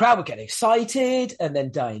the crowd would get excited and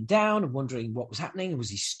then dying down and wondering what was happening. Was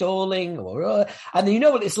he stalling or? And you know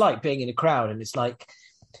what it's like being in a crowd, and it's like,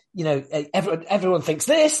 everyone thinks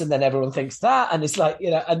this and then everyone thinks that, and it's like,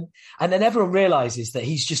 and then everyone realizes that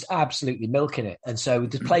he's just absolutely milking it, and so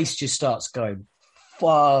the place just starts going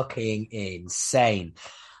fucking insane,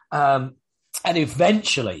 and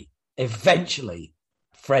eventually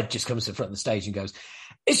Fred just comes to the front of the stage and goes,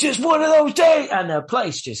 "It's just one of those days," and the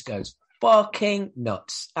place just goes fucking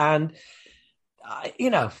nuts. And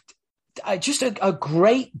just a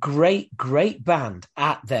great band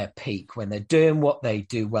at their peak when they're doing what they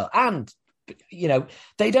do well. And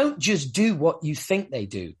they don't just do what you think they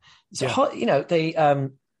do. So,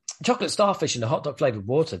 chocolate starfish in a hot dog flavored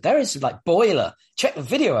water. There is some like Boiler. Check the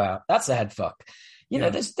video out. That's a head fuck.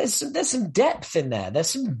 There's some depth in there. There's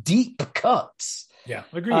some deep cuts. Yeah,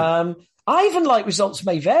 agreed. I even like Results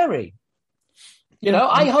May Vary.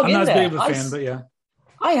 I hung in there. I'm not as big of a fan, but yeah.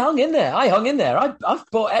 I hung in there. I've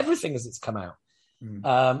bought everything as it's come out,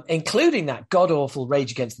 including that god-awful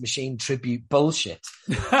Rage Against the Machine tribute bullshit.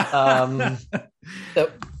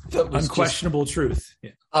 That was unquestionable truth.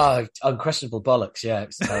 Yeah. Unquestionable bollocks. Yeah,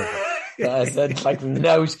 it's terrible. Like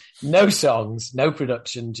no songs, no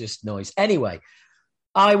production, just noise. Anyway,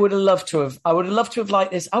 I would have loved to have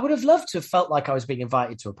liked this. I would have loved to have felt like I was being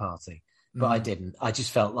invited to a party, but I didn't. I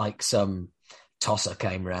just felt like some tosser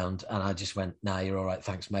came round and I just went, "Nah, you're all right,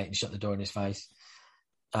 thanks, mate," and shut the door in his face.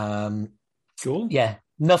 Cool. Yeah,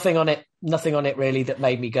 nothing on it really that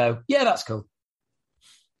made me go, "Yeah, that's cool."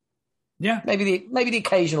 Yeah, maybe the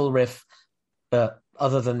occasional riff, but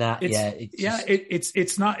other than that,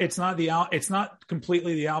 it's not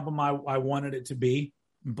completely the album I wanted it to be,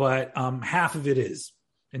 but half of it is,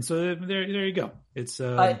 and so there you go. It's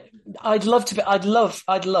I'd love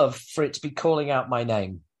for it to be calling out my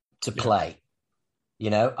name to play.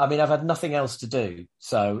 I mean, I've had nothing else to do,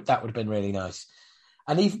 so that would have been really nice.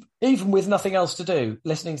 And even with nothing else to do,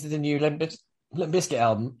 listening to the new Limp Bizkit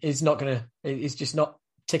album is just not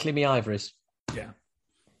tickling me ivories. Yeah,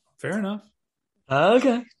 fair enough.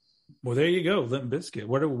 Okay. Well, there you go, Limp Bizkit.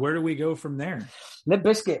 Where do we go from there? Limp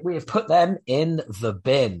Bizkit, we have put them in the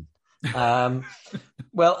bin. Well,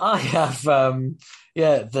 I have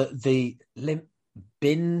the Limp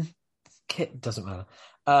Bin kit doesn't matter.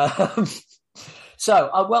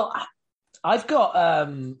 I've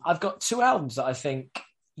got two albums that I think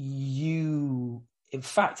I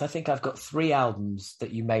think I've got three albums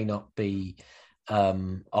that you may not be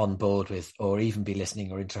on board with or even be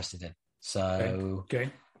listening or interested in. So,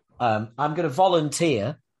 okay. I'm going to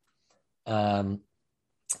volunteer A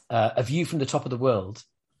View from the Top of the World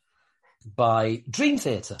by Dream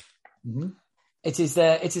Theater. Mm-hmm. It is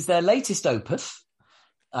their latest opus.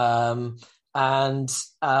 What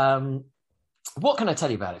can I tell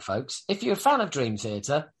you about it, folks? If you're a fan of Dream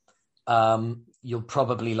Theater, you'll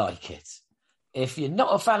probably like it. If you're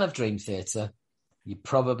not a fan of Dream Theater, you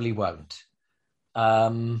probably won't.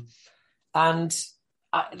 That's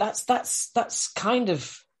kind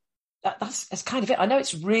of it. I know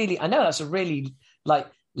that's a really like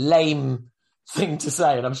lame thing to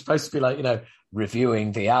say, and I'm supposed to be like,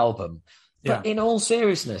 reviewing the album. But in all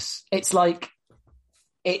seriousness, it's like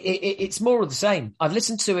it's more of the same. I've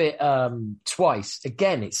listened to it twice.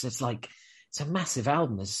 Again, it's a massive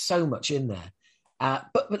album. There's so much in there.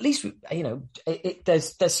 But at least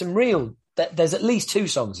there's some real. There's at least two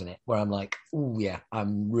songs in it where I'm like, oh yeah,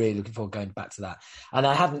 I'm really looking forward to going back to that. And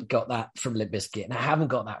I haven't got that from Limp Bizkit, and I haven't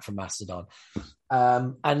got that from Mastodon.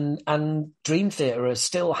 And Dream Theater are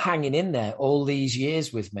still hanging in there all these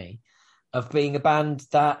years with me, of being a band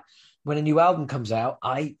that when a new album comes out,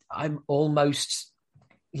 I'm almost,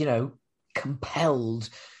 compelled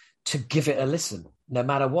to give it a listen, no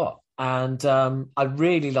matter what. And I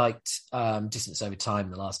really liked Distance Over Time,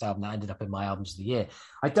 the last album that ended up in my albums of the year.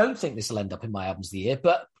 I don't think this will end up in my albums of the year,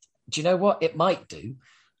 but do you know what? It might do,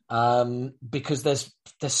 because there's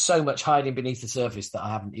so much hiding beneath the surface that I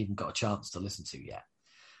haven't even got a chance to listen to yet.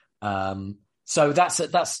 So that's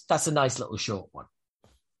a nice little short one.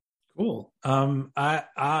 Cool.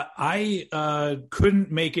 I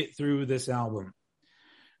couldn't make it through this album.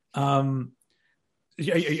 Are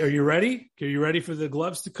you ready? Are you ready for the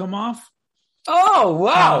gloves to come off? Oh,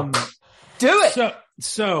 wow. Do it.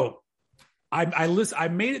 So I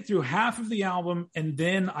made it through half of the album, and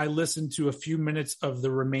then I listened to a few minutes of the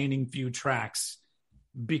remaining few tracks,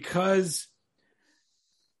 because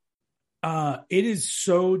it is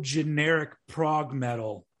so generic prog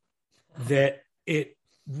metal that it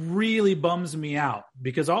really bums me out,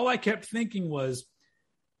 because all I kept thinking was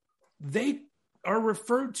they are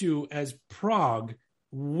referred to as prog,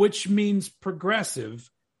 which means progressive,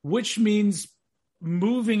 which means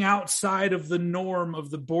moving outside of the norm of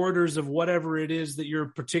the borders of whatever it is that you're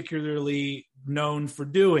particularly known for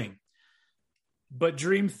doing. But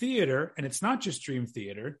Dream Theater, and it's not just Dream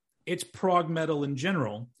Theater, it's prog metal in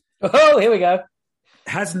general. Oh, here we go.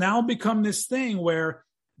 Has now become this thing where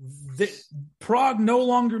prog no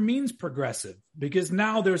longer means progressive, because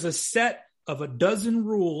now there's a set of a dozen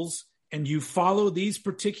rules, and you follow these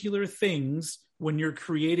particular things when you're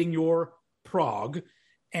creating your prog,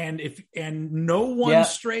 And no one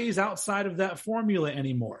strays outside of that formula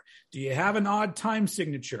anymore. Do you have an odd time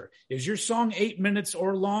signature? Is your song 8 minutes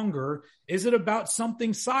or longer? Is it about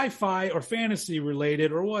something sci-fi or fantasy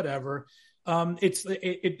related or whatever?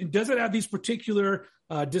 It does it have these particular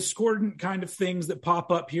discordant kind of things that pop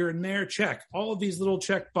up here and there? Check all of these little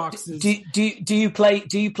check boxes. Do you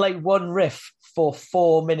play one riff for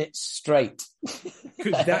 4 minutes straight?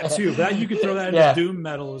 That too. That you could throw that into doom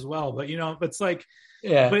metal as well. But it's like.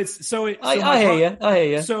 Yeah, but it's so. I hear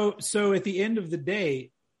you. So at the end of the day,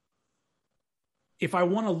 if I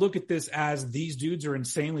want to look at this as these dudes are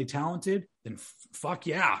insanely talented, then fuck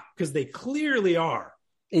yeah, because they clearly are.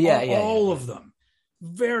 All of them,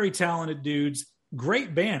 very talented dudes,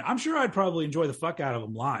 great band. I'm sure I'd probably enjoy the fuck out of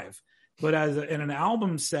them live, but in an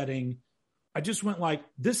album setting, I just went like,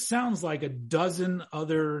 this sounds like a dozen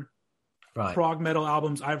other prog metal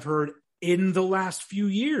albums I've heard in the last few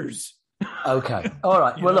years. Okay. All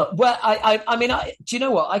right. Well, look, I mean, do you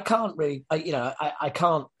know what? I can't really, I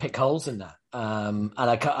can't pick holes in that. And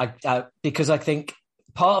I because I think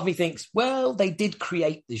part of me thinks, well, they did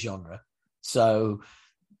create the genre. So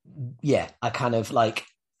yeah, I kind of like,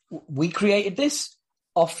 we created this,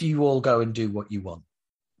 off you all go and do what you want.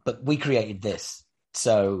 But we created this.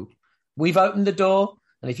 So we've opened the door.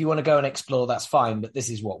 And if you want to go and explore, that's fine. But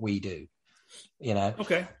this is what we do.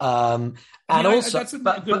 Okay. And also that's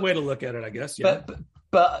a good way to look at it, I guess. Yeah.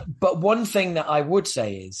 But one thing that I would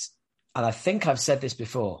say is, and I think I've said this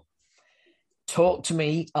before, talk to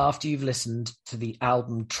me after you've listened to the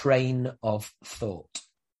album Train of Thought.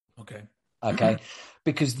 Okay.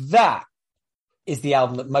 Because that is the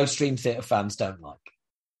album that most Dream Theater fans don't like.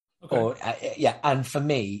 Okay. And for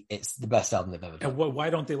me, it's the best album they've ever done. And why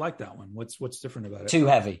don't they like that one? What's different about it? Too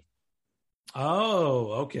heavy.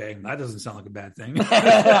 Oh, okay. That doesn't sound like a bad thing.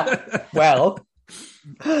 Well,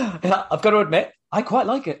 I've got to admit, I quite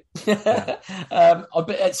like it. But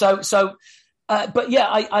yeah,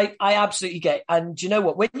 I absolutely get it. And do you know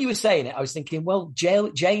what? When you were saying it, I was thinking, well,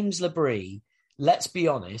 James LaBrie, let's be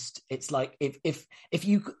honest. It's like if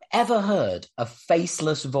you ever heard a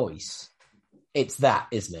faceless voice, it's that,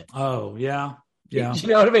 isn't it? Oh, yeah. Yeah. You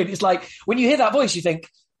know what I mean? It's like when you hear that voice, you think,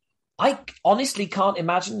 I honestly can't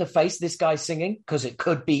imagine the face this guy's singing, because it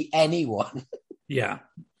could be anyone. Yeah.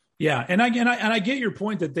 And I get your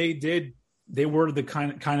point that they were the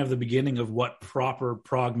kind of the beginning of what proper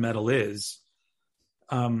prog metal is.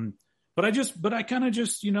 But I kind of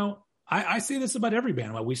just, I say this about every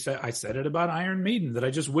band. I said it about Iron Maiden, that I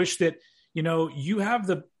just wish that, you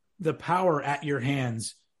have the power at your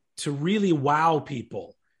hands to really wow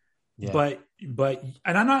people. Yeah. But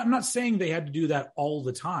I'm not saying they had to do that all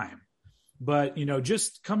the time. But,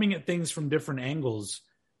 just coming at things from different angles,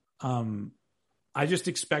 I just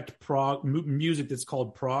expect prog music that's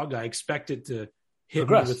called prog. I expect it to hit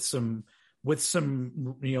me with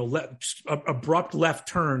some abrupt left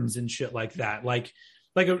turns and shit like that. Like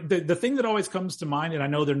the thing that always comes to mind, and I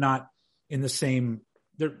know they're not in the same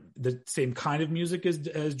kind of music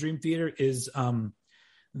as Dream Theater, is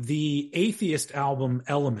the Atheist album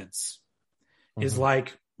Elements. Mm-hmm. Is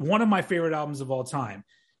like one of my favorite albums of all time.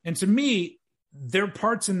 And to me, there are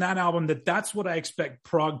parts in that album that's what I expect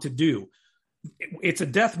prog to do. It's a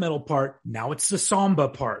death metal part. Now it's the samba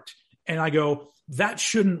part. And I go, that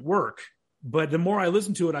shouldn't work. But the more I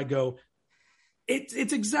listen to it, I go, it's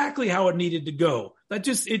exactly how it needed to go. It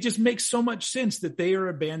just makes so much sense that they are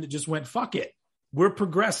a band that just went, fuck it. We're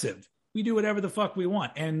progressive. We do whatever the fuck we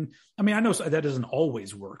want. And I mean, I know that doesn't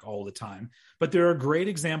always work all the time, but there are great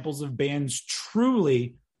examples of bands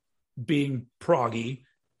truly being proggy,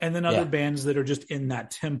 and then other bands that are just in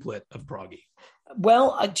that template of proggy.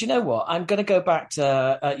 Well, do you know what? I'm going to go back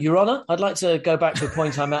to Your Honor. I'd like to go back to a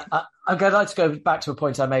point I'm like to go back to a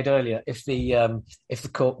point I made earlier, if the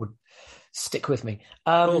court would stick with me.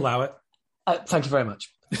 We'll allow it. Thank you very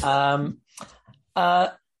much. The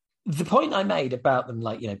point I made about them,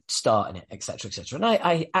 starting it, et cetera, and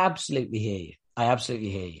I absolutely hear you.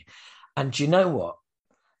 And do you know what?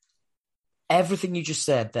 Everything you just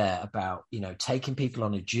said there about, taking people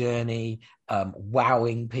on a journey,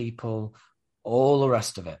 wowing people, all the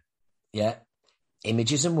rest of it. Yeah.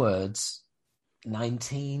 Images and Words,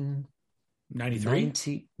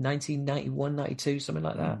 1991, 92, something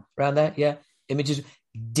like that. Around there. Yeah. Images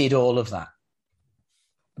did all of that.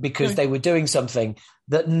 Because they were doing something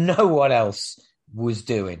that no one else was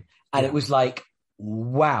doing. And it was like,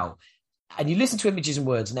 wow. And you listen to Images and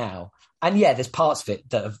Words now, and there's parts of it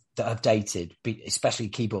that have dated, especially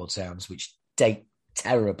keyboard sounds, which date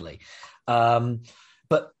terribly.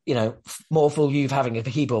 But, more fool you having a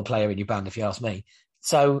keyboard player in your band, if you ask me.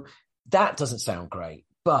 So that doesn't sound great.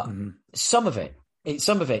 But some of it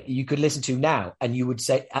some of it you could listen to now and you would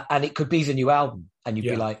say, and it could be the new album, and you'd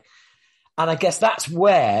be like, and I guess that's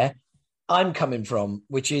where I'm coming from,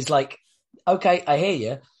 which is like, okay, I hear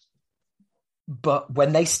you. But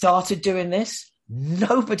when they started doing this,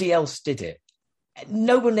 nobody else did it.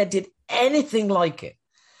 No one did anything like it.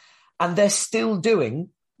 And they're still doing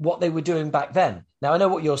what they were doing back then. Now, I know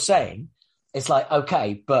what you're saying. It's like,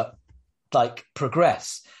 okay, but like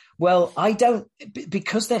progress. Well, I don't,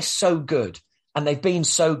 because they're so good and they've been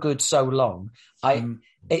so good so long,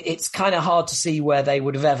 it's kind of hard to see where they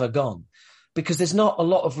would have ever gone, because there's not a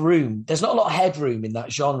lot of room. There's not a lot of headroom in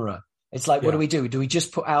that genre. It's like, what do we do? Do we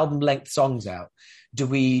just put album length songs out? Do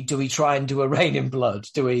we try and do a Rain in Blood?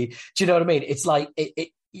 Do you know what I mean? It's like,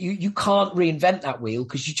 you can't reinvent that wheel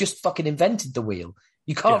because you just fucking invented the wheel.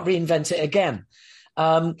 You can't reinvent it again.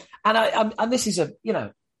 And this is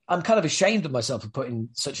I'm kind of ashamed of myself for putting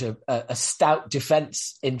such a stout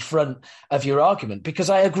defense in front of your argument, because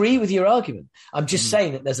I agree with your argument. I'm just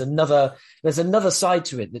saying that there's another side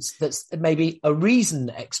to it that's maybe a reason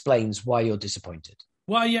that explains why you're disappointed.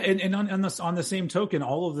 Well, yeah, and on the same token,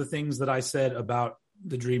 all of the things that I said about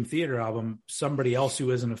the Dream Theater album, somebody else who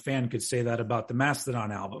isn't a fan could say that about the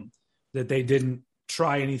Mastodon album, that they didn't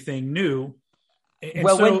try anything new. And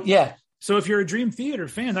so if you're a Dream Theater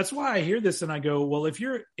fan, that's why I hear this and I go, well, if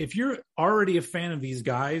you're already a fan of these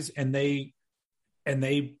guys and they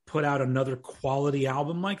put out another quality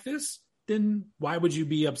album like this, then why would you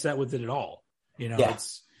be upset with it at all?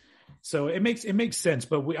 So it makes sense.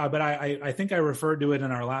 But I think I referred to it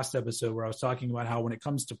in our last episode where I was talking about how when it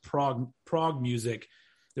comes to prog music,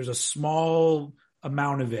 there's a small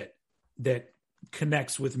amount of it that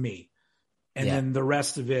connects with me. And then the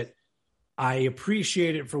rest of it, I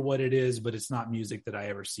appreciate it for what it is, but it's not music that I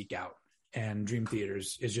ever seek out. And Dream Theater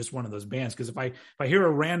is just one of those bands. Because if I hear a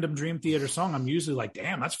random Dream Theater song, I'm usually like,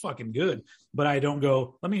 damn, that's fucking good. But I don't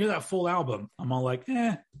go, let me hear that full album. I'm all like,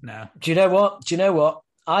 nah. Do you know what?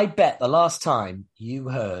 I bet the last time you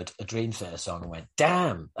heard a Dream Theater song and went,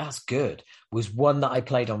 damn, that's good, was one that I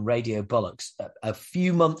played on Radio Bollocks a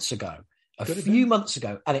few months ago. And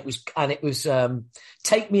it was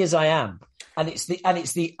Take Me As I Am. And it's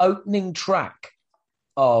the opening track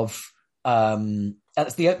of Train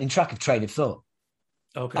of Thought.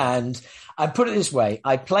 Okay. And I put it this way,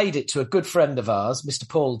 I played it to a good friend of ours, Mr.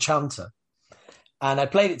 Paul Chanter, and I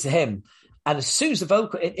played it to him. And as soon as the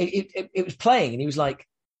vocal, it was playing, and he was like,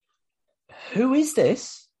 who is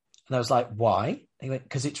this? And I was like, why? And he went,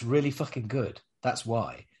 because it's really fucking good. That's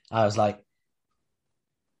why. I was like,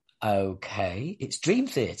 okay, it's Dream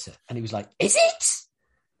Theater. And he was like, is it?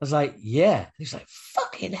 I was like, yeah. And he was like,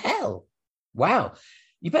 fucking hell. Wow.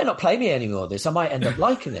 You better not play me any more of this. I might end up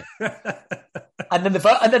liking it. and then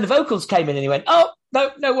the vocals came in and he went, oh,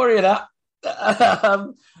 no worry of that.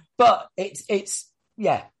 But it's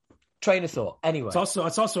Train of Thought. Anyway, it's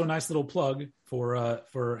also a nice little plug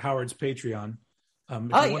for Howard's Patreon.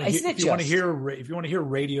 If you want to hear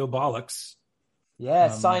Radio Bollocks,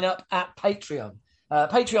 sign up at Patreon.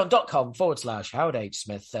 Patreon.com/Howard H.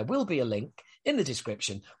 Smith. There will be a link in the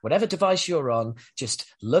description. Whatever device you're on, just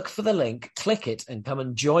look for the link, click it, and come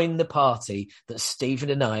and join the party that Stephen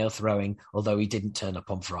and I are throwing. Although he didn't turn up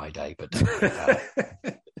on Friday, but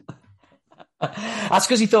that's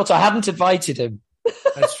because he thought I hadn't invited him.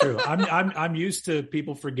 That's true. I'm used to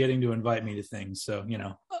people forgetting to invite me to things, so you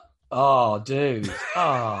know. Oh, dude.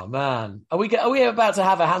 Oh, man. Are we about to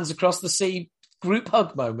have a hands across the sea group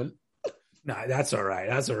hug moment? No, that's all right.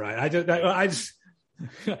 That's all right.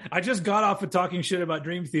 I just got off of talking shit about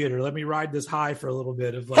Dream Theater. Let me ride this high for a little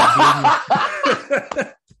bit of like.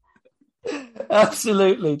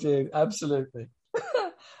 Absolutely, dude. Absolutely.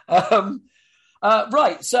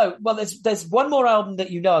 Right. So, well, there's one more album that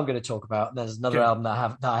I'm going to talk about, and there's another album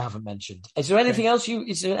that I haven't mentioned. Is there anything else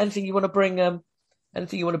is there anything you want to bring?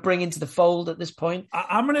 Anything you want to bring into the fold at this point?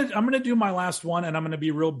 I'm gonna do my last one, and I'm gonna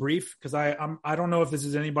be real brief because I don't know if this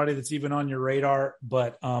is anybody that's even on your radar,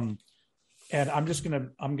 but and I'm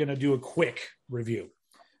gonna do a quick review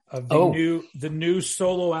of the new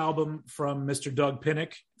solo album from Mr. Doug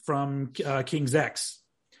Pinnick from King's X.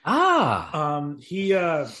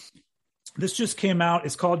 This just came out.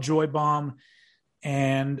 It's called Joy Bomb,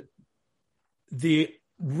 and the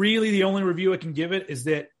only review I can give it is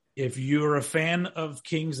that if you're a fan of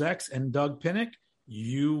King's X and Doug Pinnick,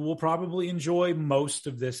 you will probably enjoy most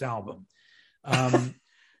of this album.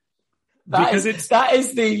 That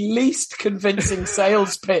is the least convincing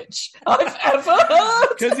sales pitch I've ever heard.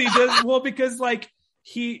 Because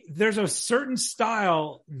there's a certain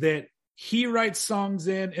style that he writes songs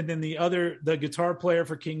in, and then the guitar player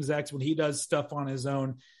for King's X, when he does stuff on his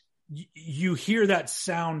own, you hear that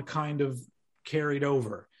sound kind of carried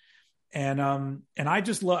over. And I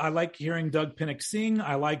just I like hearing Doug Pinnick sing.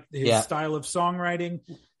 I like his style of songwriting.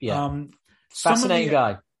 Yeah. Fascinating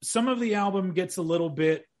guy. Some of the album gets it's a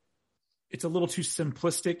little too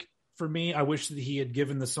simplistic for me. I wish that he had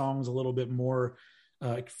given the songs a little bit more,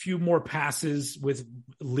 a few more passes with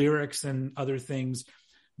lyrics and other things.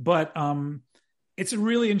 But it's a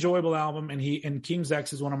really enjoyable album, and King's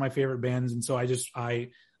X is one of my favorite bands. And so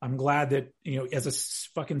I'm glad that, as a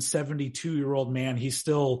fucking 72-year-old man, he's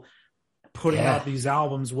still putting out these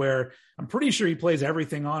albums where I'm pretty sure he plays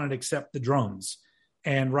everything on it except the drums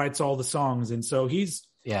and writes all the songs. And so the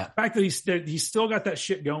fact that he's still got that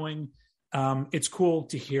shit going, it's cool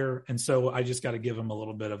to hear. And so I just got to give him a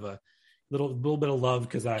little bit of love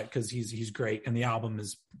because he's great, and the album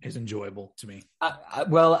is enjoyable to me.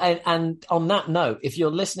 Well, and on that note, if you're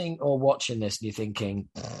listening or watching this and you're thinking,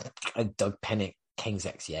 Doug Pinnick, King's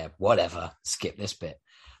X, whatever, skip this bit.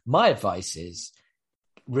 My advice is,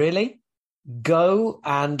 really, go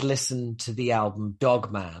and listen to the album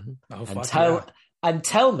Dogman and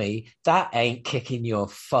tell me that ain't kicking your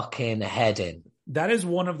fucking head in. That is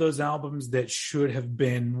one of those albums that should have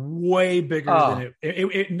been way bigger than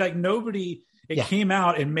it like nobody. It came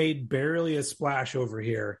out and made barely a splash over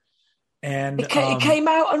here, and it came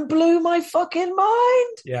out and blew my fucking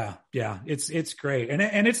mind. Yeah, it's great,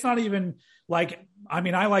 and it's not even like, I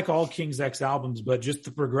mean, I like all King's X albums, but just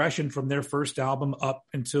the progression from their first album up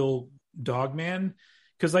until Dogman,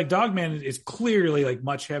 because like Dogman is clearly like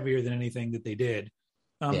much heavier than anything that they did.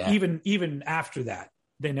 Even after that,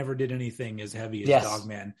 they never did anything as heavy as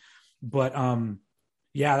Dogman. But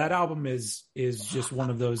that album is just one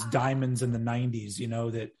of those diamonds in the 90s,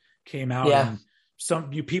 that came out and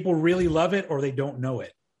people really love it or they don't know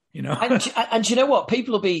it. And you know what?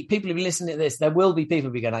 People will be listening to this. There will be people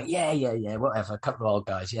who be going like, yeah, whatever. A couple of old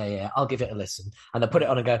guys. Yeah, I'll give it a listen. And they'll put it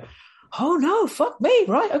on and go, oh no, fuck me.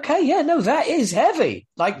 Right. Okay. Yeah, no, that is heavy.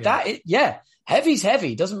 Like that. Heavy's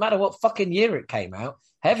heavy. Doesn't matter what fucking year it came out.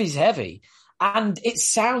 Heavy's heavy. And it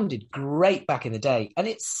sounded great back in the day. And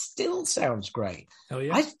it still sounds great. Hell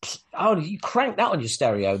yeah. You crank that on your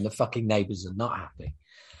stereo and the fucking neighbors are not happy.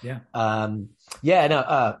 Yeah.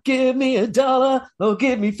 Give me $1 or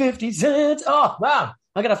give me 50 cents. Oh, wow.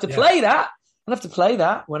 I'm going to have to play that. I'll have to play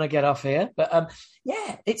that when I get off here. But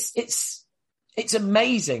it's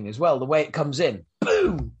amazing as well, the way it comes in.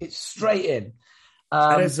 Boom. It's straight in.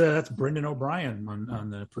 That's Brendan O'Brien on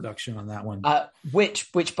the production on that one. Which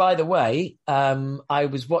by the way, I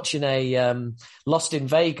was watching a Lost in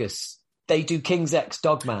Vegas. They do King's X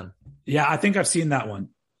Dogman. Yeah, I think I've seen that one.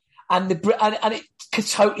 And it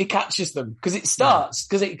totally catches them because it starts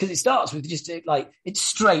with just like it's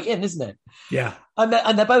straight in, isn't it? Yeah. And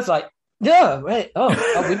they're both like, no, wait,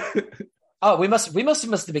 we must have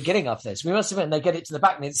missed the beginning of this. We must have, and they get it to the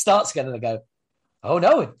back and it starts again and they go, oh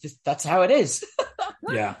no, that's how it is.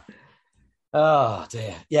 Yeah. Oh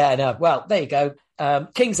dear. Yeah. No. Well, there you go.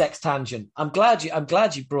 King's X tangent. I'm glad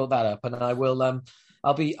you brought that up, and I will.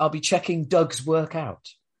 I'll be checking Doug's work out.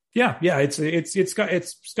 Yeah. It's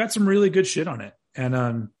got some really good shit on it,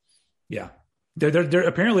 and they're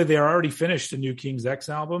apparently they are already finished a new King's X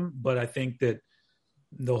album, but I think that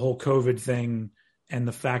the whole COVID thing and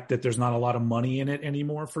the fact that there's not a lot of money in it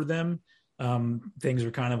anymore for them, things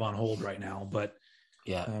are kind of on hold right now. But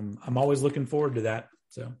I'm always looking forward to that.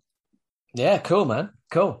 So, yeah, cool, man.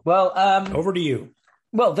 Cool. Well, over to you.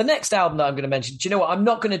 Well, the next album that I'm going to mention, do you know what? I'm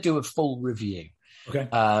not going to do a full review. Okay.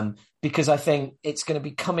 Because I think it's going to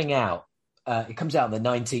be coming out. It comes out on the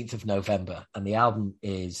 19th of November, and the album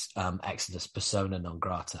is Exodus Persona Non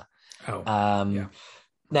Grata.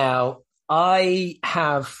 Now, I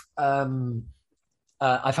have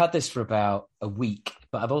I've had this for about a week,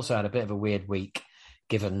 but I've also had a bit of a weird week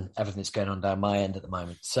given everything that's going on down my end at the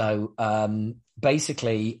moment. So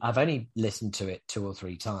basically, I've only listened to it 2 or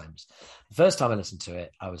 3 times. The first time I listened to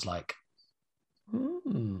it, I was like,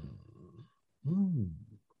 And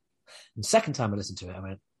the second time I listened to it, I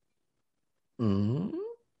went,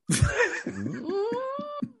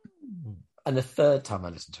 And the third time I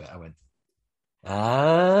listened to it, I went,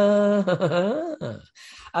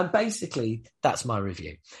 And basically, that's my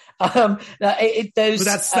review.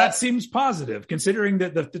 That seems positive, considering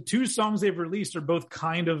that the 2 songs they've released are both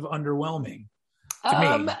kind of underwhelming to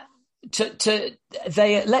me.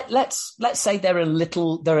 Let's say they're a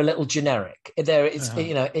little generic.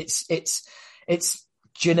 It's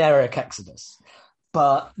generic Exodus,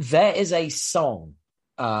 but there is a song.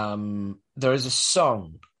 There is a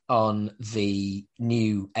song on the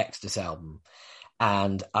new Exodus album.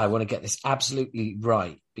 And I want to get this absolutely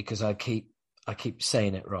right because I keep I keep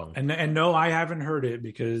saying it wrong. And no, I haven't heard it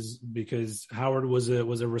because Howard was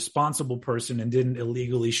a responsible person and didn't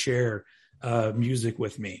illegally share music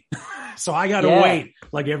with me. So I got to wait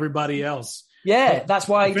like everybody else. Yeah, that's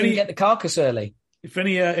why I didn't get the carcass early. If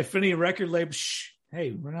any record labels,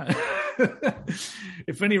 hey, we're not.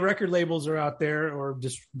 If any record labels are out there or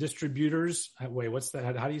distributors, wait, what's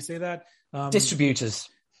that? How do you say that? Distributors.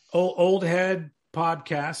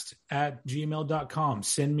 oldheadpodcast@gmail.com.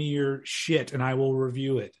 Send me your shit and I will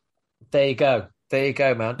review it. There you go,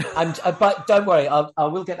 man. But don't worry, I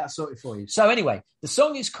will get that sorted for you. So anyway, the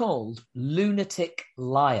song is called "Lunatic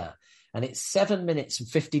Liar," and it's 7 minutes and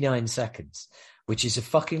 59 seconds, which is a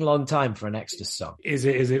fucking long time for an Exodus song. Is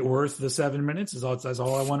it worth the 7 minutes? That's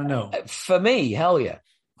all I want to know. For me, hell yeah.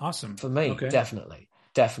 Awesome. For me, okay. Definitely.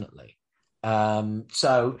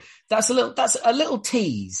 So that's a little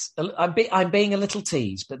tease. I'm being a little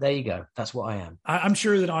tease, but there you go. That's what I am. I'm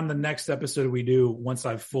sure that on the next episode we do, once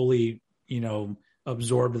I've fully,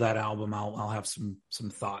 absorbed that album, I'll have some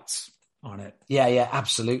thoughts on it. Yeah,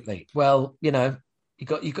 absolutely. Well, you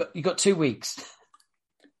got 2 weeks.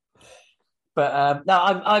 But no,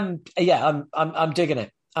 I'm digging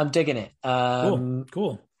it. I'm digging it.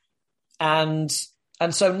 Cool. And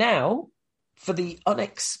so now for the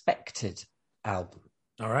Unexpected album.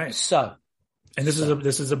 All right. So, and this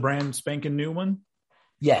is a brand spanking new one.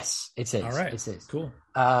 Yes, it is. All right. It is. Cool.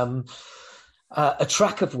 A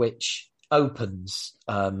track of which opens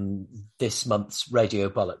this month's Radio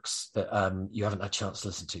Bollocks that you haven't had a chance to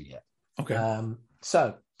listen to yet. Okay.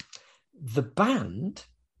 So the band,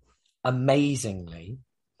 amazingly,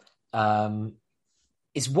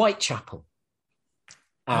 is Whitechapel.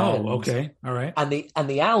 Okay. All right. And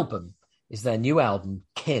the album is their new album,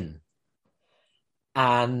 Kin.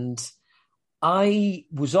 And I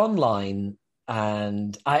was online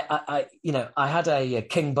and I had a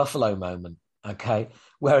King Buffalo moment. Okay.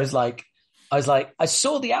 Whereas I was like, I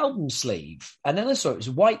saw the album sleeve and then I saw it was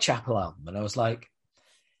a Whitechapel album. And I was like,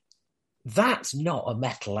 that's not a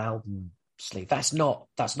metal album sleeve. That's not,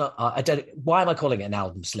 why am I calling it an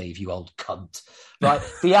album sleeve, you old cunt? Right.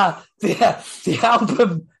 the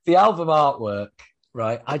album artwork,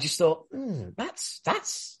 right. I just thought,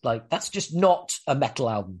 that's just not a metal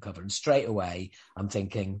album cover. And straight away I'm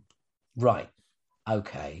thinking, right,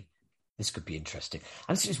 okay, this could be interesting.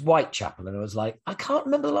 And this is Whitechapel. And I was like, I can't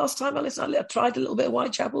remember the last time I listened. I tried a little bit of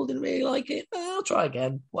Whitechapel, didn't really like it. I'll try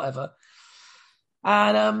again, whatever.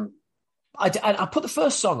 And I put the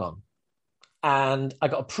first song on and I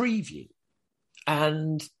got a preview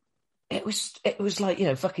and it was like,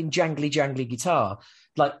 fucking jangly guitar,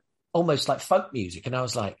 like almost like folk music. And I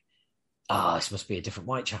was like, this must be a different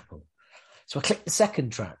Whitechapel. So I clicked the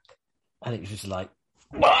second track and it was just like,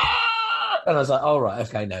 and I was like, all right,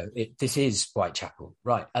 okay, no, this is Whitechapel.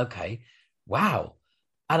 Right, okay, wow.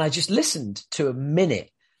 And I just listened to a minute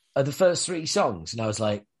of the first 3 songs and I was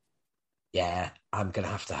like, yeah, I'm going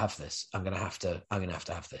to have this. I'm going to have to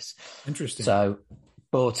have this. Interesting. So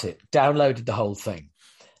bought it, downloaded the whole thing.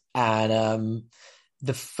 And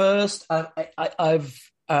the first, I've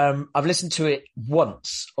listened to it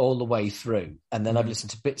once all the way through, and then I've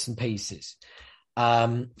listened to bits and pieces.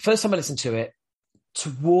 First time I listened to it,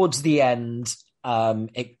 towards the end,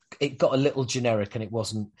 it got a little generic, and it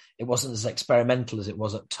wasn't as experimental as it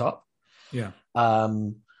was up top. Yeah.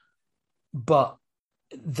 But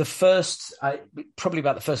the first, probably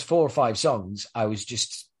about the first 4 or 5 songs, I was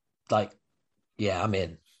just like, yeah, I'm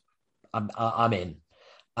in. I'm in.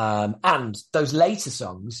 And those later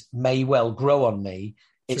songs may well grow on me.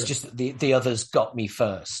 It's just that the others got me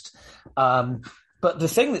first. But the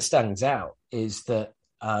thing that stands out is that,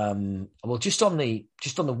 just on the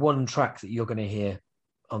one track that you're going to hear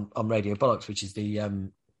on Radio Bollocks, which is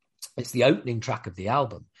it's the opening track of the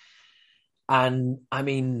album. And I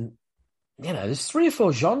mean, there's 3 or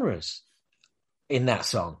 4 genres in that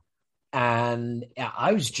song. And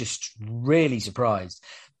I was just really surprised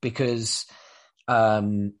because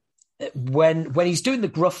when he's doing the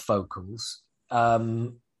gruff vocals,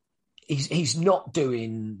 he's not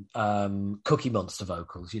doing Cookie Monster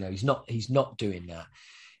vocals. He's not doing that.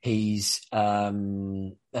 He's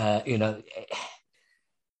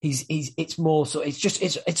it's more so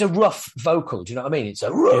it's a rough vocal. Do you know what I mean? It's a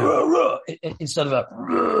instead of a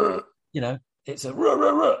it's a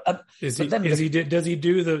does he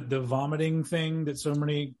do the vomiting thing that so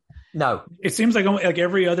many? No, it seems like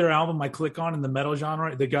every other album I click on in the metal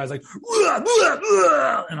genre, the guy's like,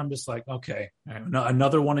 and I'm just like, okay,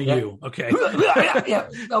 another one of you, okay. Yeah.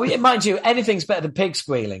 No, mind you, anything's better than pig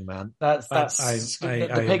squealing, man. That's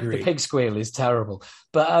the pig squeal is terrible.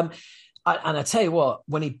 But I tell you what,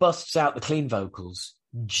 when he busts out the clean vocals,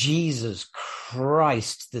 Jesus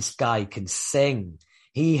Christ, this guy can sing.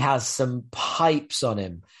 He has some pipes on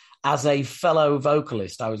him. As a fellow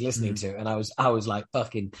vocalist I was listening to, and I was like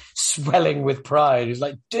fucking swelling with pride. It was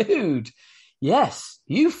like, dude, yes,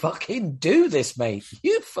 you fucking do this, mate.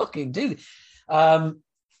 You fucking do this.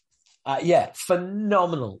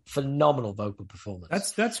 Phenomenal vocal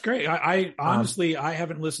performance. That's great. I honestly, I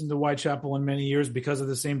haven't listened to Whitechapel in many years because of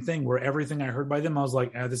the same thing, where everything I heard by them, I was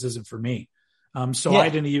like, this isn't for me. I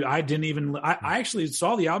didn't even, I actually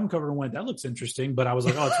saw the album cover and went, that looks interesting, but I was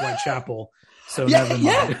like, oh, it's Whitechapel. So never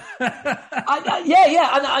mind. And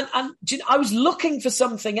I was looking for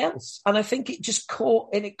something else, and I think it just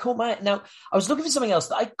caught my. Now I was looking for something else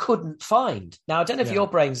that I couldn't find. Now I don't know if your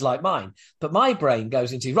brain's like mine, but my brain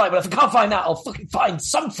goes into right. But if I can't find that, I'll fucking find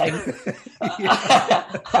something.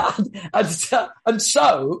 and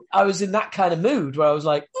so I was in that kind of mood where I was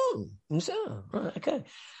like, right, okay,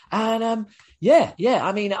 and I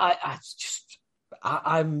mean,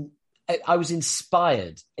 I was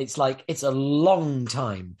inspired. It's like, it's a long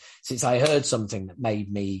time since I heard something that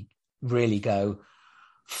made me really go,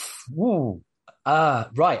 whoa,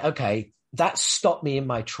 right, okay. That stopped me in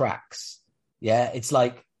my tracks. Yeah, it's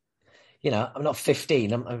like, I'm not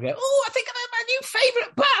 15. I'm going, I think I know my new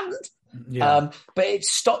favorite band. Yeah. But it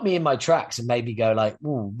stopped me in my tracks and made me go like,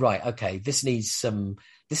 oh, right, okay, this needs some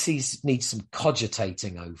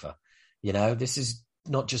cogitating over. This is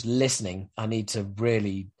not just listening. I need to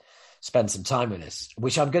really spend some time with this,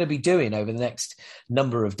 which I'm going to be doing over the next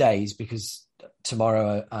number of days, because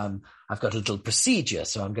tomorrow I've got a little procedure,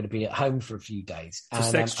 so I'm going to be at home for a few days. It's a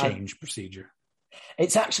sex change procedure.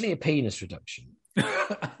 It's actually a penis reduction.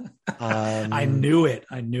 I knew it.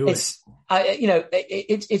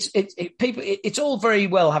 It's all very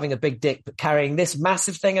well having a big dick, but carrying this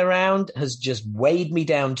massive thing around has just weighed me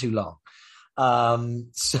down too long. And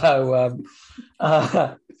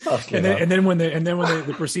then when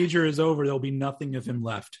the procedure is over, there'll be nothing of him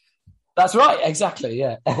left. That's right. Exactly.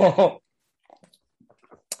 Yeah.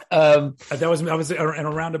 That was in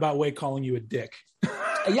a roundabout way calling you a dick.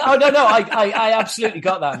 Yeah. Oh, no. I absolutely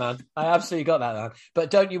got that, man.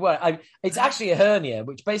 But don't you worry. It's actually a hernia,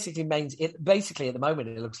 which basically means at the moment,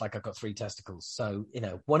 it looks like I've got 3 testicles. So,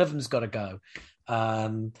 one of them's got to go.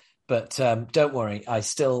 But don't worry, I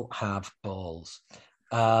still have balls.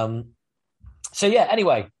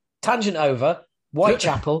 Anyway, tangent over.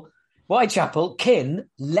 Whitechapel, Kin,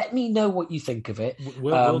 let me know what you think of it.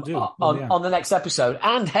 We'll do. On the next episode.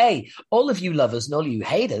 And hey, all of you lovers and all you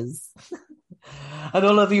haters and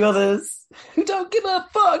all of you others who don't give a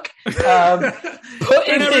fuck. Put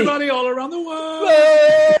in everybody all around the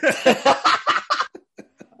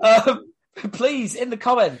world. Please, in the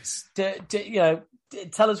comments,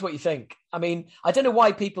 tell us what you think. I mean, I don't know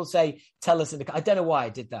why people say, tell us I don't know why I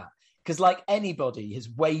did that. Because like anybody has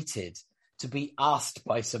waited to be asked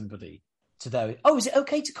by somebody to know, is it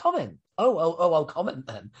okay to comment? I'll comment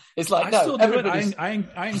then. It's like, I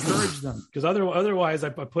encourage them, because otherwise I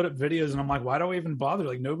put up videos and I'm like, why do I even bother?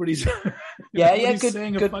 Like nobody's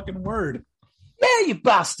saying a fucking word. Yeah, you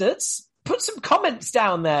bastards. Put some comments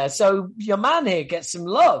down there so your man here gets some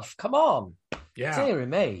love. Come on. Yeah. Dear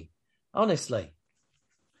me. Honestly.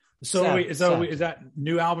 So is that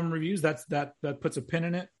new album reviews? That puts a pin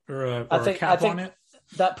in it or a cap on it?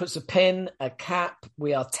 That puts a pin, a cap.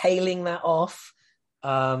 We are tailing that off.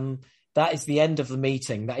 That is the end of the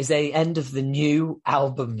meeting. That is the end of the new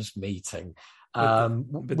albums meeting.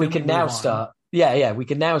 We can now start. Yeah. We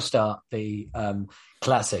can now start the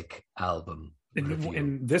classic album.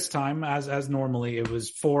 And this time, as normally, it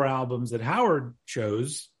was 4 albums that Howard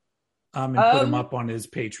chose and put them up on his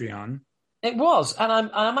Patreon. It was, and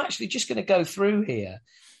I'm actually just going to go through here,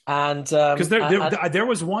 and because there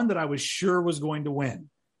was one that I was sure was going to win.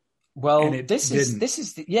 Well, this is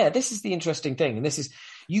the interesting thing, and this is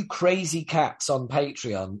you crazy cats on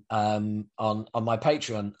Patreon. On my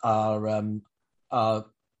Patreon are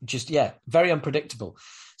just very unpredictable.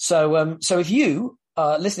 So if you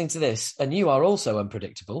are listening to this and you are also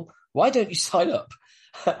unpredictable, why don't you sign up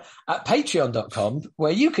at patreon.com,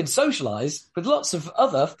 where you can socialize with lots of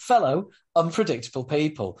other fellow unpredictable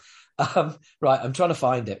people. Right, I'm trying to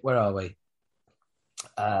find it. Where are we?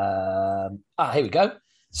 Here we go.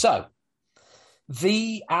 So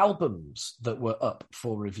the albums that were up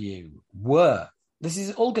for review were, this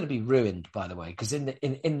is all going to be ruined, by the way, because in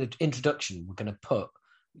the introduction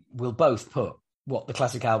we'll both put what the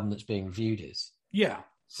classic album that's being reviewed is. Yeah.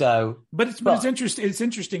 So, but it's interesting. It's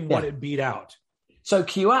interesting what it beat out. So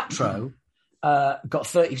Quattro got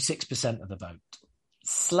 36% of the vote.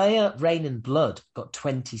 Slayer, Rain and Blood got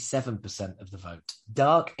 27% of the vote.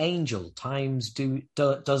 Dark Angel,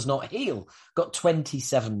 Does Not Heal got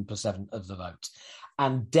 27% of the vote.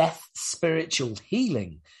 And Death Spiritual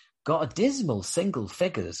Healing got a dismal single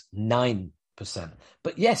figures, 9%.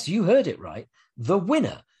 But yes, you heard it right. The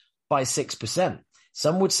winner by 6%.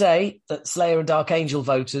 Some would say that Slayer and Dark Angel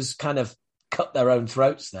voters kind of cut their own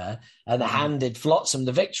throats there and handed Flotsam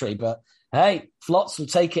the victory. But hey, Flots will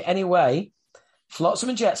take it anyway. Flotsam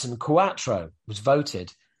and Jetsam Quattro was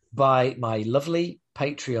voted by my lovely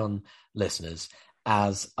Patreon listeners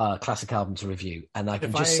as a classic album to review. And I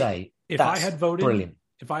can say, if I had voted, brilliant.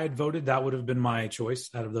 If I had voted, that would have been my choice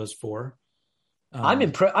out of those four. I'm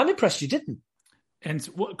impressed you didn't. And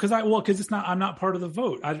because I'm not part of the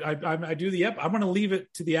vote. I do the I'm going to leave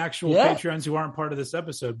it to the actual Patreons who aren't part of this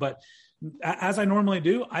episode. But as I normally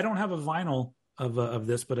do, I don't have a vinyl of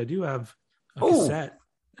this, but I do have a cassette.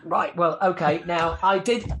 Right. Well, okay. Now I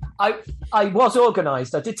was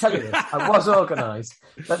organised. I did tell you this. I was organised,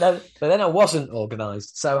 but then I wasn't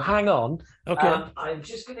organised. So hang on. Okay. I'm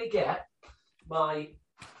just going to get my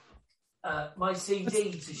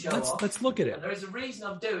CD to show off. Let's look at it. And there is a reason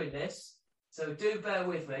I'm doing this, so do bear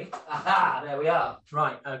with me. Aha! There we are.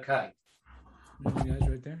 Right. Okay. You guys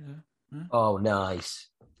right there. Huh? Oh, nice.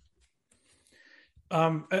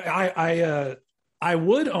 I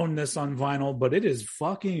would own this on vinyl, but it is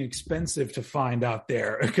fucking expensive to find out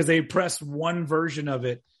there because they pressed one version of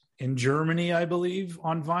it in Germany, I believe,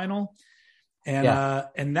 on vinyl.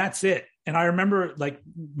 And that's it. And I remember like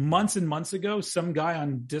months and months ago, some guy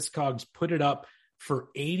on Discogs put it up for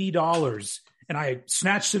 $80 and I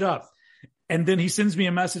snatched it up. And then he sends me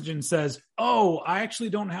a message and says, "Oh, I actually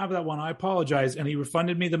don't have that one. I apologize." And he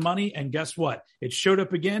refunded me the money. And guess what? It showed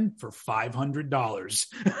up again for $500.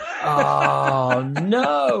 Oh,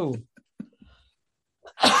 no.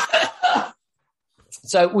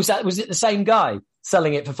 So was it the same guy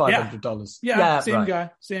selling it for $500? Yeah,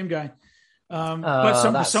 same guy.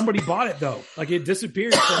 But somebody bought it though. Like it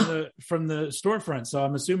disappeared from the storefront. So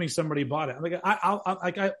I'm assuming somebody bought it. Like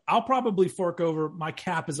I'll probably fork over. My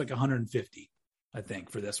cap is like 150, I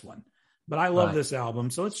think, for this one. But I love this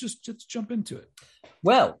album, so let's jump into it.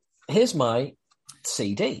 Well, here's my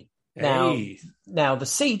CD. Hey. Now the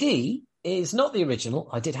CD is not the original.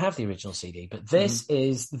 I did have the original CD, but this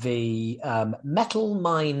is the Metal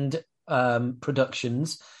Mind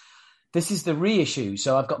Productions. This is the reissue.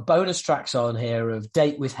 So I've got bonus tracks on here of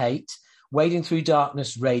Date with Hate, Wading Through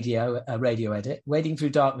Darkness radio edit, Wading Through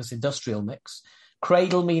Darkness industrial mix,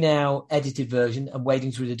 Cradle Me Now edited version, and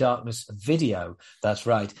Wading Through the Darkness video. That's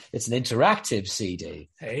right. It's an interactive CD.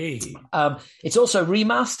 Hey. It's also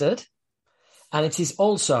remastered, and it is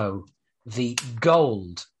also the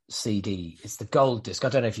gold CD. It's the gold disc. I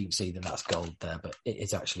don't know if you can see that that's gold there, but it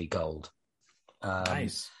is actually gold.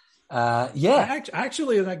 Nice.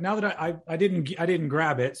 Actually, like now that I didn't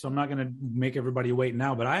grab it, so I'm not going to make everybody wait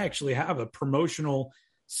now, but I actually have a promotional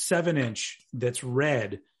 7-inch that's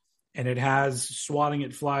red and it has Swatting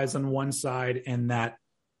It Flies on one side and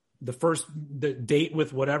the Date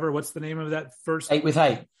with whatever, what's the name of that first? Date with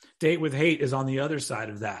Hate. Date with Hate is on the other side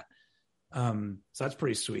of that. So that's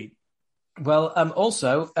pretty sweet. Well,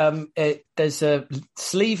 also, there's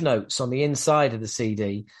sleeve notes on the inside of the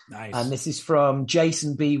CD. Nice. And this is from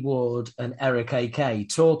Jason B. Ward and Eric A.K.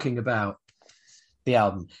 talking about the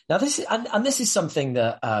album. Now, this is something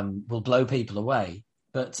that will blow people away.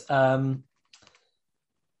 But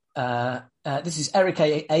this is Eric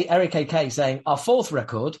A.K. saying, "Our fourth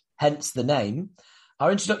record, hence the name,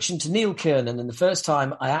 our introduction to Neil Kiernan, and the first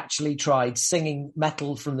time I actually tried singing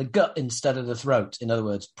metal from the gut instead of the throat. In other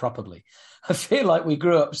words, properly. I feel like we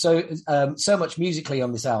grew up so much musically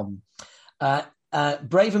on this album.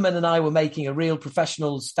 Braverman and I were making a real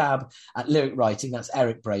professional stab at lyric writing." That's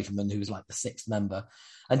Eric Braverman, who was like the sixth member,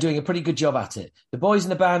 and doing a pretty good job at it. The boys in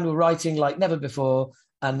the band were writing like never before,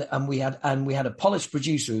 and we had a polished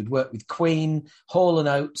producer who'd worked with Queen, Hall and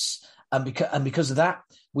Oates, and because of that,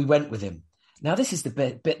 we went with him. Now, this is the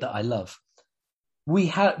bit that I love. We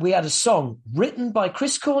had a song written by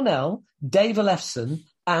Chris Cornell, Dave Ellefson,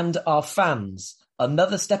 and our fans.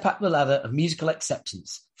 Another step up the ladder of musical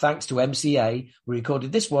acceptance. Thanks to MCA, we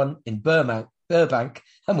recorded this one in Burbank,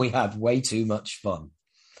 and we had way too much fun.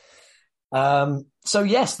 So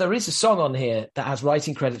yes, there is a song on here that has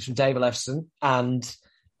writing credits from Dave Ellefson and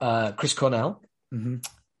Chris Cornell. Mm-hmm.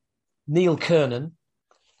 Neil Kiernan.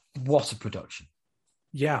 What a production.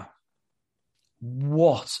 Yeah.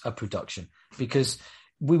 What a production. Because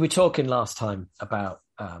we were talking last time about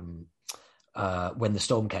When the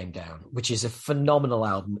Storm Came Down, which is a phenomenal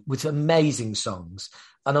album with amazing songs,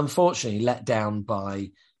 and unfortunately let down by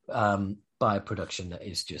by a production that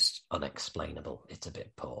is just unexplainable. It's a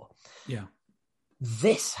bit poor. Yeah.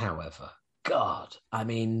 This, however, God, I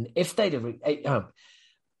mean, if they'd have,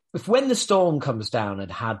 if When the Storm Comes Down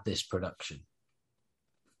had this production,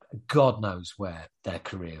 God knows where their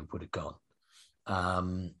career would have gone.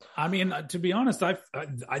 I mean, to be honest,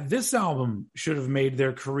 this album should have made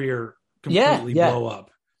their career completely blow up.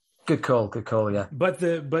 Good call. Yeah. But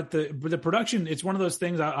the production, it's one of those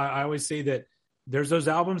things. I always say that there's those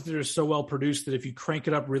albums that are so well produced that if you crank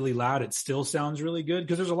it up really loud, it still sounds really good.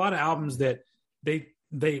 Because there's a lot of albums that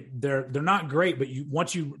they're not great, but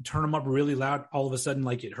once you turn them up really loud, all of a sudden,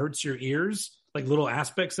 like, it hurts your ears, like little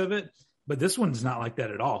aspects of it. But this one's not like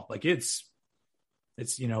that at all. Like it's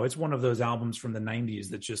one of those albums from the 90s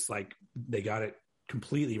that just, like, they got it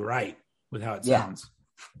completely right with how it sounds.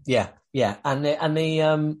 Yeah. And the I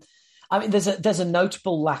mean, there's a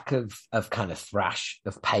notable lack of kind of thrash,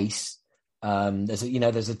 of pace.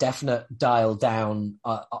 There's a definite dial down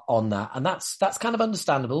on that, and that's kind of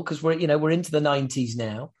understandable because we're into the 90s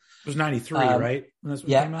now. It was 93, right? When this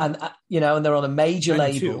came out? And they're on a major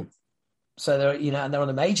 92. Label, so they're on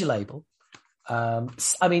a major label.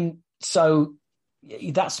 I mean, so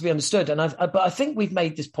that's to be understood, but I think we've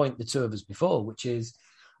made this point, the two of us, before, which is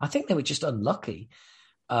I think they were just unlucky.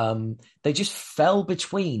 They just fell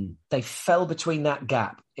between that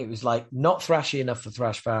gap. It was like not thrashy enough for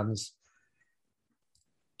thrash fans,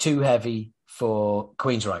 too heavy for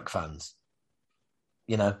Queensryche fans,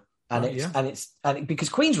 and because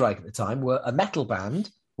Queensryche at the time were a metal band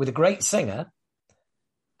with a great singer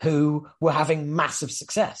who were having massive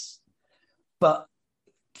success, but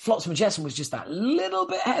Flotsam and Jetsam was just that little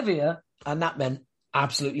bit heavier, and that meant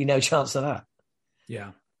absolutely no chance of that.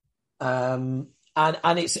 Yeah. And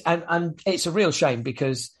it's a real shame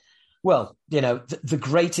because, well, the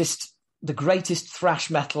greatest thrash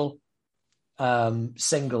metal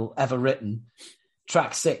single ever written,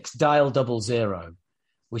 track 6, Dial 00,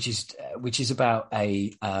 which is about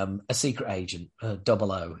a secret agent,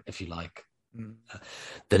 00, if you like.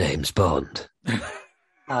 The name's Bond.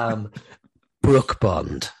 Brooke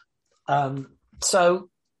Bond. So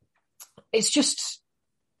it's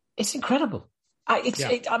incredible.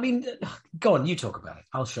 I mean, go on, you talk about it.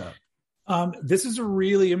 I'll shut up. This is a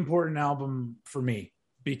really important album for me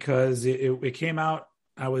because it came out.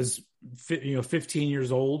 I was 15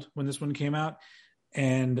 years old when this one came out,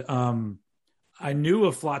 and I knew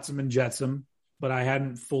of Flotsam and Jetsam, but I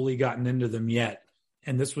hadn't fully gotten into them yet.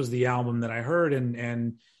 And this was the album that I heard,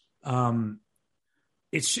 and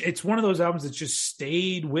it's one of those albums that just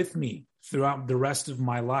stayed with me throughout the rest of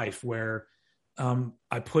my life, where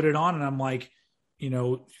I put it on and I'm like,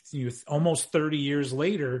 almost 30 years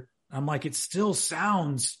later, I'm like, it still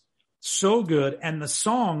sounds so good. And the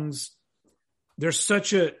songs, there's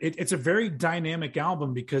it's a very dynamic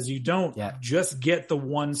album because you don't just get the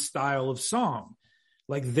one style of song.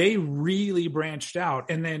 Like, they really branched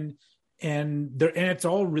out, and it's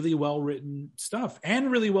all really well written stuff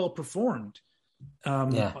and really well performed.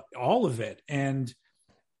 All of it. And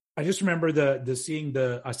I just remember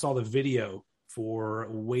I saw the video for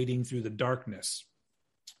Wading Through the Darkness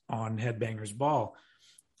on Headbangers Ball.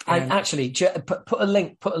 And actually, put a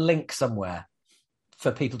link somewhere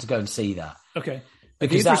for people to go and see that. Okay.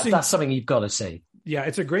 Because that's something you've got to see. Yeah,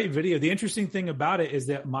 it's a great video. The interesting thing about it is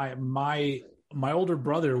that my older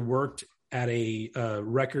brother worked at a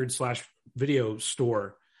record/video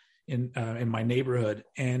store in my neighborhood,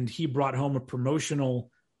 and he brought home a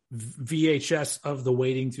promotional VHS of the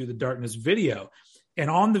Wading Through the Darkness video. And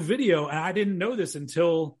on the video, and I didn't know this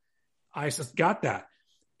until I got that,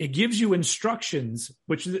 it gives you instructions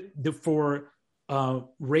for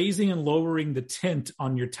raising and lowering the tint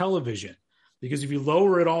on your television. Because if you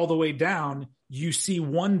lower it all the way down, you see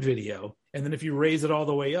one video. And then if you raise it all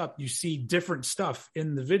the way up, you see different stuff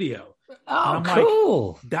in the video. Oh,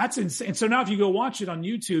 cool. Like, that's insane. So now if you go watch it on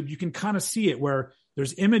YouTube, you can kind of see it where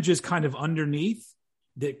there's images kind of underneath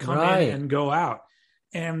that come in and go out.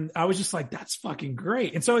 And I was just like, that's fucking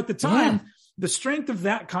great. And so at the time, the strength of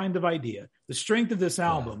that kind of idea, the strength of this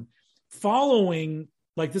album, following,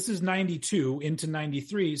 like, this is 92 into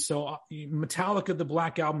 93. So Metallica, the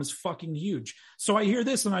Black Album, is fucking huge. So I hear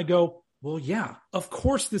this and I go, well, yeah, of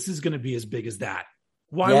course this is going to be as big as that.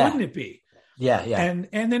 Why wouldn't it be? Yeah. And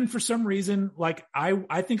then for some reason, like,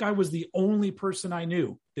 I think I was the only person I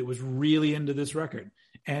knew that was really into this record.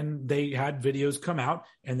 And they had videos come out,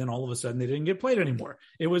 and then all of a sudden they didn't get played anymore.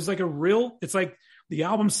 It was like it's like the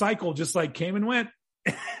album cycle just like came and went,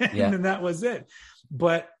 and then that was it.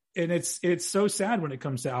 But, and it's so sad when it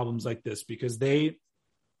comes to albums like this, because they,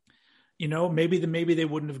 maybe they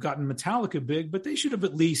wouldn't have gotten Metallica big, but they should have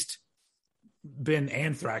at least been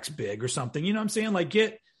Anthrax big or something. You know what I'm saying? Like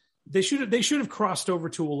they should have crossed over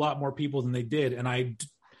to a lot more people than they did. And I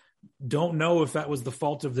don't know if that was the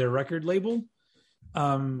fault of their record label.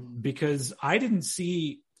 Because I didn't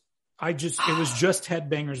see, it was just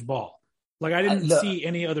Headbangers Ball. Like I didn't see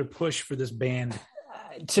any other push for this band.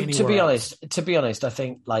 To be honest, I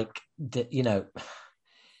think like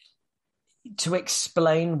to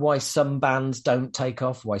explain why some bands don't take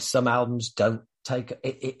off, why some albums don't take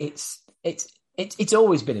it's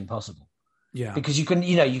always been impossible. Yeah. Because you can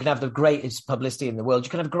have the greatest publicity in the world. You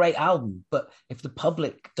can have a great album, but if the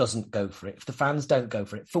public doesn't go for it, if the fans don't go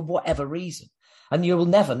for it, for whatever reason, and you will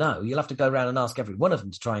never know, you'll have to go around and ask every one of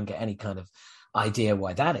them to try and get any kind of idea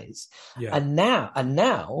why that is. Yeah. And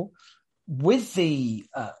now with the,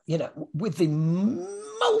 with the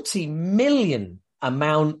multi-million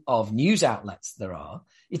amount of news outlets there are,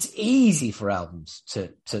 it's easy for albums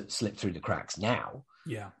to slip through the cracks now.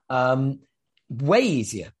 Yeah. Way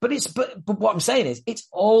easier. But what I'm saying is it's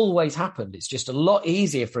always happened. It's just a lot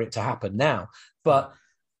easier for it to happen now. But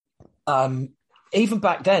even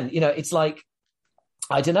back then, it's like,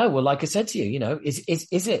 I don't know. Well, like I said to you, is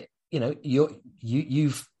it,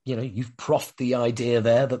 you've proffered the idea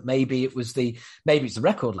there that maybe it's the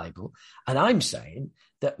record label. And I'm saying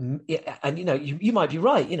that, and you might be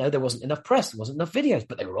right. There wasn't enough press, there wasn't enough videos,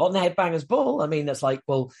 but they were on the Headbangers Ball. I mean, that's like,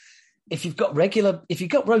 well, if you've got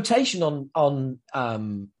rotation on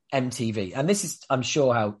MTV, and this is, I'm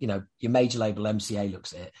sure how, your major label MCA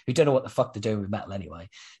looks at it, who don't know what the fuck they're doing with metal anyway.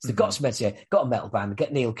 So they've got some MCA, got a metal band,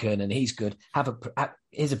 get Neil Kernan, he's good,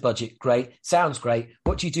 here's a budget, great, sounds great.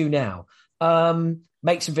 What do you do now?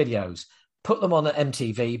 Make some videos, put them on at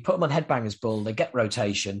MTV, put them on Headbangers Ball, they get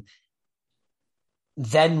rotation.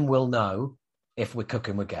 Then we'll know if we're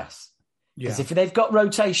cooking with gas. Because if they've got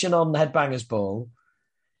rotation on Headbangers Ball,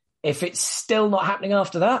 if it's still not happening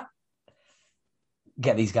after that,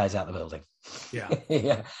 get these guys out of the building. Yeah.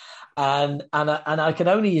 Yeah. And I can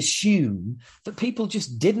only assume that people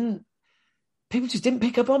just didn't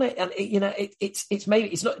pick up on it. And it's maybe,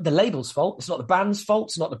 it's not the label's fault. It's not the band's fault.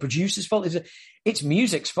 It's not the producer's fault. It's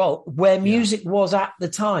music's fault. Where music was at the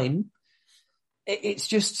time, it's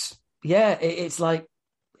just, it's like,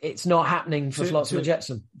 it's not happening for Flotsam and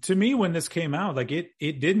Jetsam. To me, when this came out, like it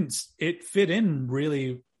fit in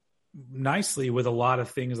really nicely with a lot of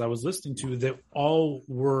things I was listening to that all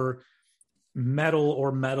were metal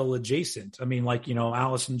or metal adjacent. I mean, like,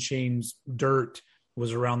 Alice in Chains' Dirt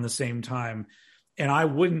was around the same time. And I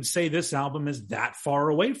wouldn't say this album is that far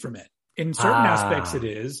away from it. In certain aspects it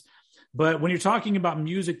is. But when you're talking about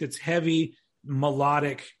music that's heavy,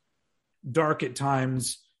 melodic, dark at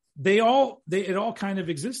times, it all kind of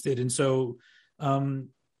existed. And so, as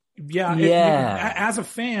a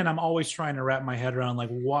fan, I'm always trying to wrap my head around like,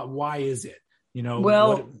 why is it, you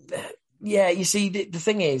see, the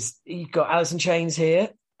thing is, you've got Alice in Chains here,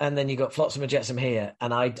 and then you got Flotsam and Jetsam here.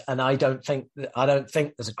 And I don't think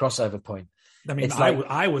there's a crossover point. I mean,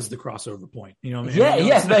 I was the crossover point, maybe.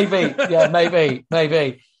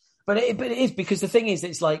 Maybe. But it is, because the thing is,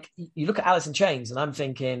 it's like you look at Alice in Chains, and I'm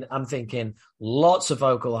thinking lots of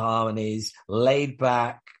vocal harmonies, laid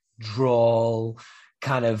back, drawl,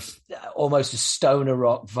 kind of almost a stoner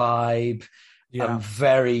rock vibe. Yeah.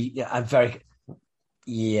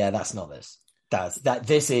 That's not this.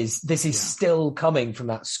 This is still coming from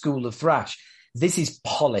that school of thrash. This is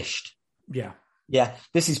polished. Yeah. Yeah,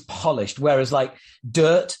 this is polished. Whereas like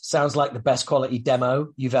Dirt sounds like the best quality demo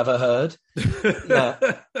you've ever heard.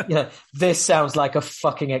 This sounds like a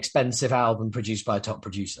fucking expensive album produced by a top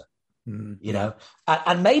producer. And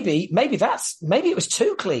maybe it was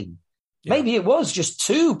too clean. Yeah. Maybe it was just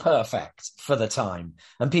too perfect for the time,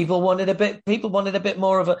 and people wanted a bit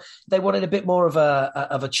more of a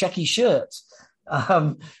checky shirt,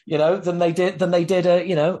 than they did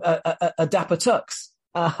a dapper tux.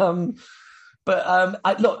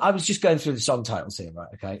 I was just going through the song titles here, right?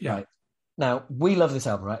 Okay. Yeah. Right. Now, we love this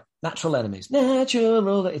album, right? Natural Enemies.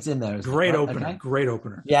 Natural, it's in there. Great right? opener. Okay? Great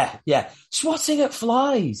opener. Yeah. Swatting at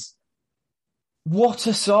Flies. What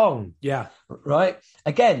a song. Yeah. Right?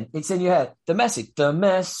 Again, it's in your head. The message.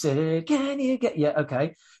 Can you get... Yeah,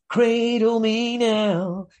 okay. Cradle me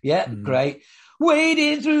now. Yeah, great.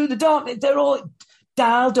 Wading through the darkness. They're all...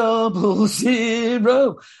 Dial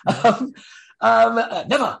 000.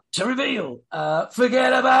 Never to reveal.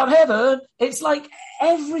 Forget about heaven. It's like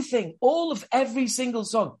everything, every single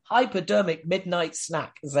song. Hypodermic Midnight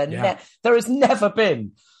Snack. There has never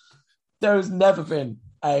been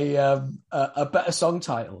a better song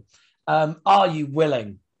title. Are You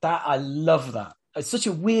Willing? That, I love that. It's such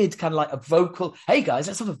a weird kind of like a vocal. Hey guys,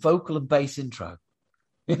 let's have a vocal and bass intro.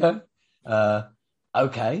 Okay.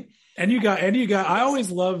 And you got. I always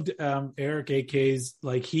loved Eric AK's.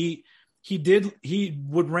 Like he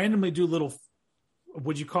would randomly do little,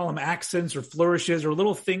 would you call them accents or flourishes or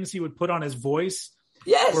little things he would put on his voice.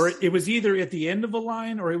 Yes. Or it was either at the end of a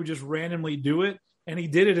line or he would just randomly do it. And he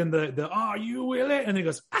did it in the oh, you will it, and he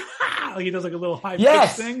goes ah, like he does like a little high pitch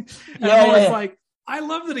thing. And I'm always like, I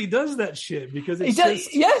love that he does that shit because it's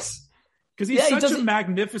because he's such a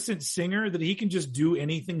magnificent singer that he can just do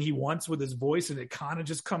anything he wants with his voice, and it kind of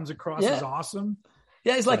just comes across as awesome.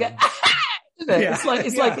 Yeah, it's like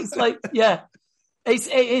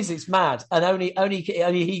it's mad, and only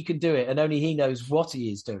he can do it, and only he knows what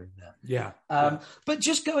he is doing there. Yeah. But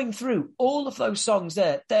just going through all of those songs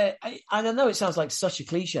and I know it sounds like such a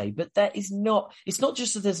cliche, but it's not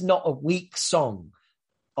just that there's not a weak song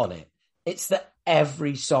on it. It's that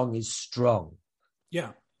every song is strong.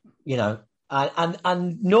 Yeah. You know,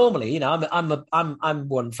 and normally, you know, I'm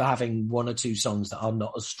one for having one or two songs that are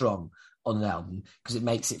not as strong on an album because it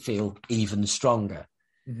makes it feel even stronger.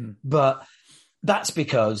 Mm-hmm. But that's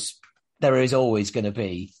because there is always going to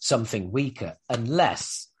be something weaker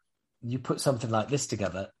unless you put something like this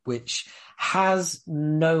together, which has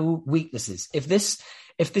no weaknesses. If this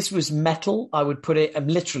was metal, I would put it,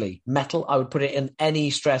 literally metal, I would put it in any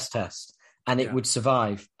stress test and it would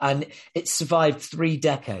survive. And it survived 3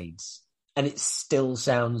 decades and it still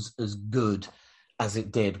sounds as good as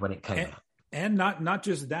it did when it came out. And not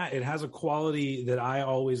just that, it has a quality that I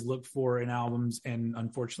always look for in albums and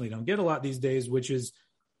unfortunately don't get a lot these days, which is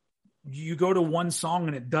you go to one song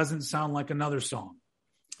and it doesn't sound like another song.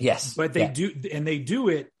 Yes. But they do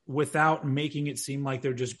it without making it seem like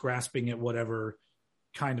they're just grasping at whatever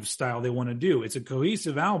kind of style they want to do. It's a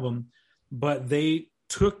cohesive album, but they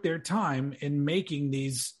took their time in making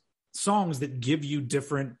these songs that give you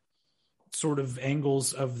different sort of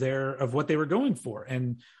angles of what they were going for.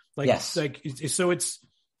 And so it's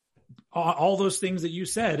all those things that you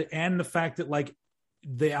said, and the fact that like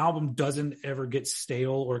the album doesn't ever get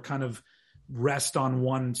stale or kind of rest on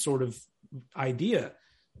one sort of idea.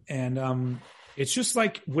 And it's just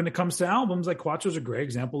like when it comes to albums, like Quatro's a great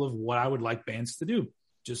example of what I would like bands to do.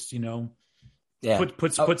 Just, you know,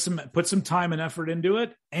 put some time and effort into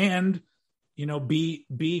it, and, you know,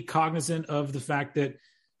 be cognizant of the fact that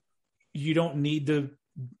you don't need to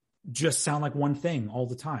just sound like one thing all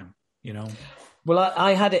the time, you know? Well,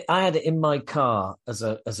 I had it in my car as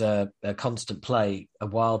a constant play a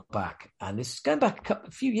while back, and this is going back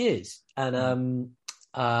a few years. And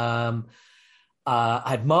I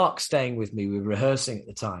had Mark staying with me. We were rehearsing at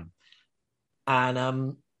the time,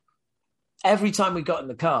 and every time we got in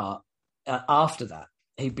the car after that,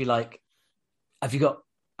 he'd be like, "Have you got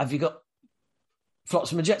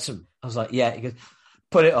Flotsam and Jetsam?" I was like, "Yeah." He goes,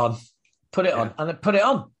 "Put it on," and I put it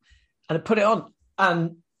on,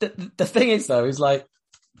 and the thing is, though, is like,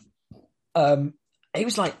 he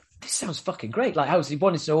was like, "This sounds fucking great." Like, he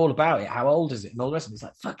wanted to know all about it. How old is it? And all the rest of it. It's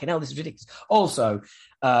like, fucking hell, this is ridiculous. Also,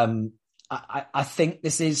 I think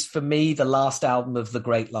this is, for me, the last album of the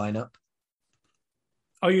great lineup.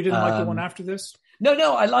 Oh, you didn't like the one after this?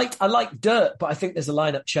 No, I liked Dirt, but I think there's a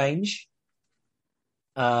lineup change.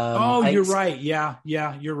 You're right. Yeah,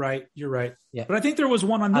 you're right. Yeah. But I think there was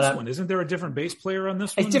one on this one. Isn't there a different bass player on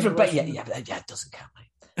this one? It's different, but yeah, it doesn't count, mate.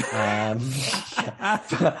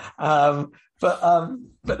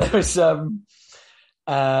 But there's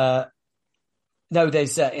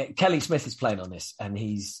there's Kelly Smith is playing on this, and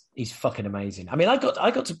he's fucking amazing. I mean, I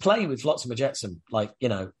got to play with Flotsam and Jetsam, like, you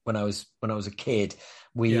know, when I was a kid.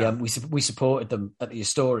 We supported them at the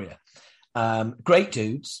Astoria. Great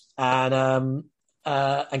dudes, and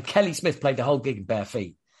Kelly Smith played the whole gig in bare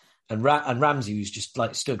feet, and Ramsey was just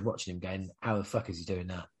like stood watching him, going, "How the fuck is he doing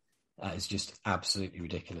that? That is just absolutely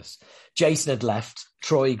ridiculous." Jason had left.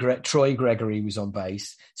 Troy Gregory was on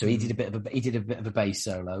bass, so he did a bit of a bass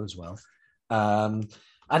solo as well. And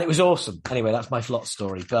it was awesome. Anyway, that's my Flot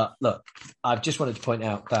story. But look, I just wanted to point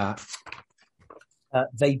out that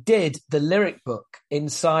they did the lyric book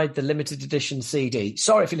inside the limited edition CD.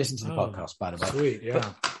 Sorry if you listen to the podcast, by the way. Sweet,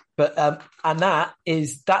 yeah. But and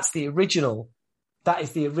that's the original. That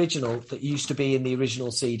is the original that used to be in the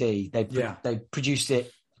original CD. They produced it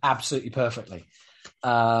absolutely perfectly.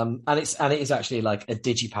 And it is actually like a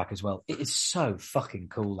digipack as well. It is so fucking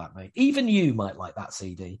cool, that, mate. Even you might like that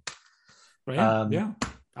CD. Yeah.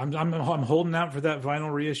 I'm holding out for that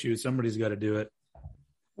vinyl reissue. Somebody's got to do it.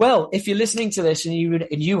 Well, if you're listening to this and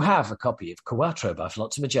you have a copy of Quatro by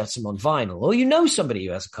Flotsam and Jetsam on vinyl, or you know somebody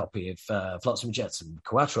who has a copy of Flotsam and Jetsam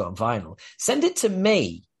Quatro on vinyl, send it to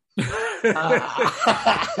me.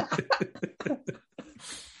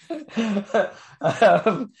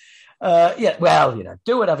 Well, you know,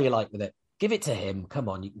 do whatever you like with it. Give it to him. Come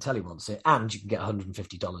on, you can tell he wants it, and you can get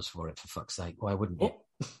 $150 for it. For fuck's sake, why wouldn't you?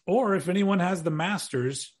 Or if anyone has the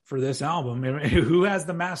masters for this album, who has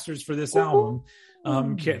the masters for this album?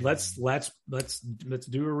 Let's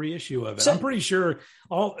do a reissue of it. So, I'm pretty sure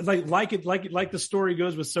all like the story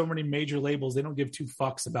goes with so many major labels, they don't give two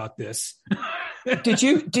fucks about this. Did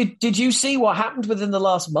you see what happened within the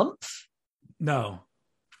last month? No.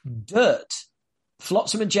 Dirt.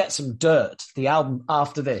 Flotsam and Jetsam, Dirt, the album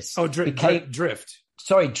after this. Oh, Drift.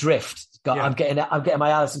 Sorry, Drift. God, yeah. I'm getting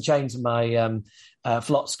my Alice in Chains and my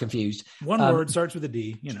Flots confused. One word starts with a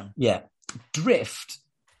D, you know. Yeah. Drift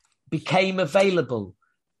became available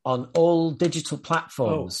on all digital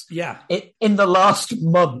platforms. Oh, yeah. In the last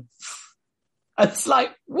month. It's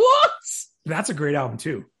like, what? That's a great album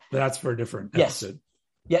too. But that's for a different episode.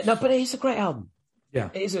 Yeah, no, but it is a great album.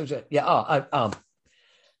 Yeah. It is. Yeah.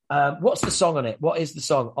 What's the song on it? What is the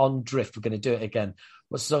song on Drift? We're going to do it again.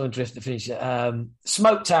 What's the song on Drift that finishes?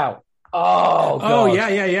 Smoked Out. Oh, God. Oh,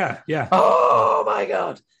 yeah. Oh, my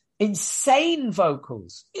God. Insane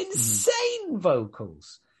vocals.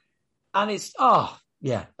 Vocals. And it's,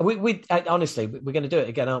 yeah. We honestly, we're going to do it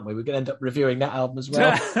again, aren't we? We're going to end up reviewing that album as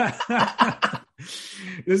well.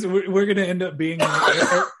 We're going to end up being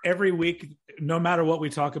every week, no matter what we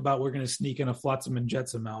talk about, we're going to sneak in a Flotsam and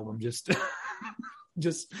Jetsam album.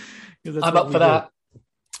 I'm up for that.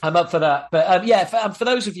 I'm up for that. But for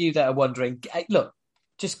those of you that are wondering, look,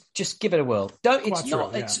 just give it a whirl.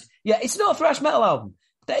 It's not a thrash metal album.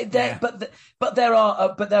 But there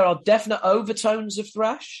are definite overtones of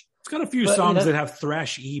thrash. It's got a few songs that have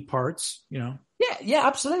thrash-y parts, you know. Yeah,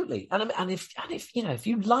 absolutely. And if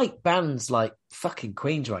you like bands like fucking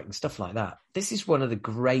Queensryche and stuff like that, this is one of the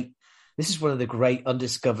great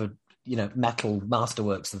undiscovered, you know, metal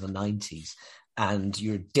masterworks of the 90s. And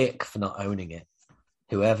you're a dick for not owning it,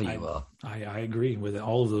 whoever you are. I agree with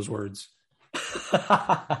all of those words.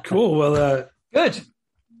 Cool. Well, good.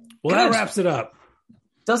 Well, that wraps it up,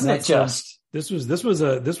 doesn't it? Just this was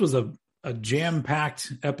a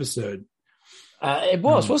jam-packed episode. It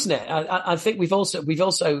was, wasn't it? I think we've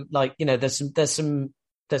also like, you know, there's some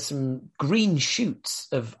green shoots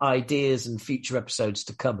of ideas and future episodes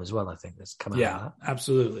to come as well. I think that's coming. Yeah, out.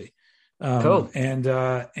 Absolutely. Cool. And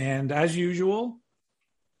as usual,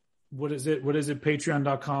 what is it?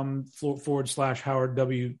 Patreon.com/Howard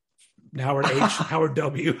W.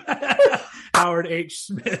 Howard H.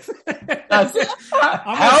 Smith.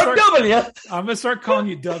 Howard W. I'm gonna start calling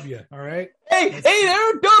you W. All right. Hey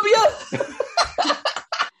there, W.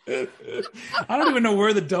 I don't even know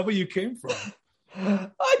where the W came from.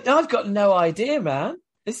 I've got no idea, man.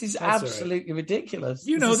 This is absolutely ridiculous.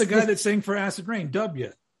 You know, the guy that sang for Acid Rain,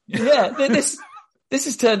 W. Yeah, this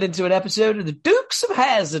has turned into an episode of the Dukes of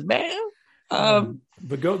Hazzard, man.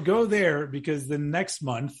 But go there, because the next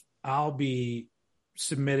month I'll be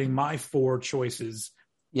submitting my 4 choices.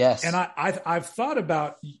 Yes, and I've thought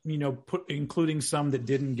about, you know, including some that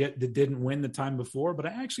didn't win the time before, but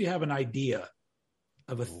I actually have an idea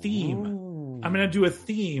of a theme. Ooh. I'm going to do a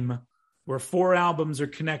theme where 4 albums are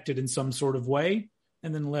connected in some sort of way,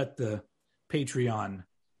 and then let the Patreon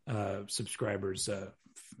subscribers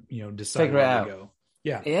decide figure where out. To go.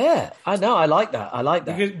 Yeah, I know. I like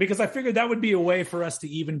that. Because I figured that would be a way for us to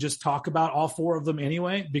even just talk about all 4 of them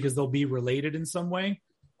anyway, because they'll be related in some way,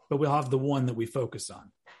 but we'll have the one that we focus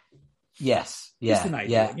on. Yes. Yeah. Just an idea.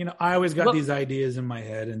 Yeah. You know, I always got these ideas in my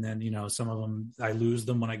head, and then, you know, some of them, I lose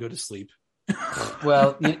them when I go to sleep.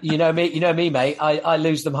 Well, you know me, mate. I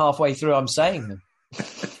lose them halfway through I'm saying them.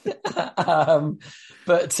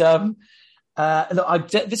 Look,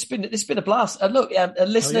 this has been a blast. Look,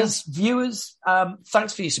 listeners, viewers,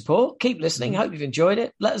 thanks for your support. Keep listening. Hope you've enjoyed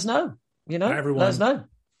it. Let us know. You know, everyone. Let us know.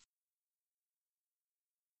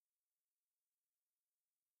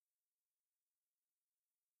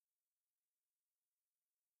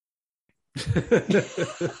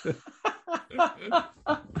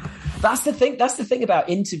 That's the thing about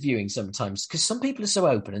interviewing sometimes, because some people are so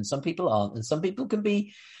open and some people aren't, and some people can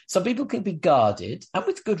be guarded, and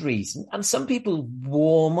with good reason, and some people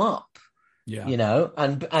warm up, you know,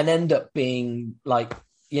 and end up being like,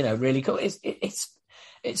 you know, really cool. It's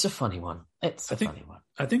a funny one. Funny one.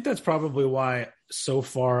 I think that's probably why so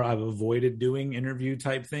far I've avoided doing interview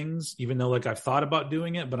type things, even though like I've thought about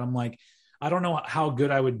doing it, but I'm like, I don't know how good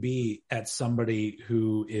I would be at somebody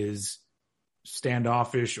who is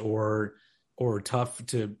standoffish or tough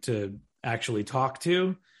to actually talk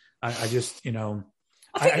to. I just, you know,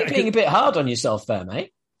 I think you're being a bit hard on yourself there,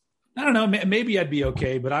 mate. I don't know. Maybe I'd be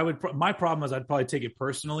okay, but my problem is I'd probably take it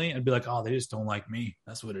personally and be like, oh, they just don't like me.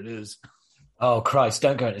 That's what it is. Oh Christ,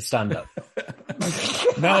 don't go into stand up.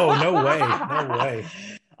 No way.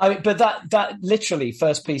 I mean, but that literally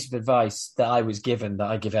first piece of advice that I was given, that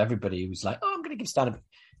I give everybody who's like, oh, I'm going to give stand-up.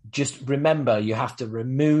 Just remember, you have to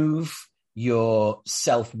remove your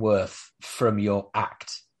self-worth from your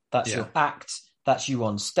act. That's your act. That's you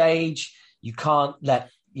on stage. You can't let,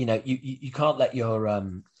 you can't let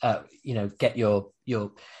your, get your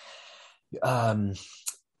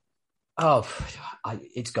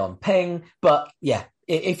it's gone ping. But yeah,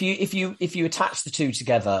 if you attach the two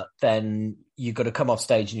together, then you've got to come off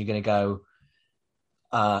stage and you're going to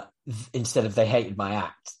go, instead of they hated my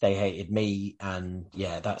act, they hated me. And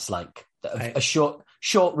yeah, that's like a short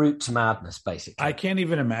route to madness, basically. I can't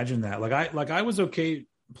even imagine that. I was okay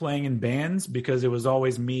playing in bands because it was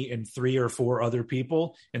always me and 3 or 4 other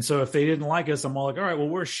people. And so if they didn't like us, I'm all like, all right, well,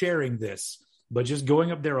 we're sharing this. But just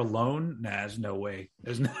going up there alone, there's no way.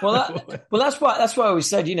 There's no way. Well, that's why I always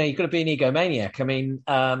said, you've got to be an egomaniac. I mean,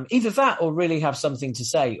 either that or really have something to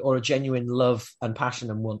say, or a genuine love and passion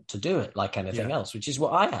and want to do it, like anything else, which is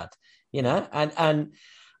what I had, and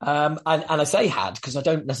I say had because I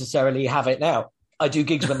don't necessarily have it now. I do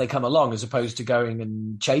gigs when they come along as opposed to going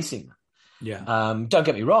and chasing them. Yeah. Don't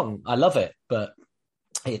get me wrong, I love it, but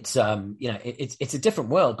it's it's a different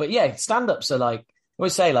world. But yeah, stand-ups are like, I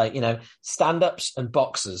always say, stand-ups and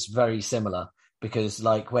boxers very similar, because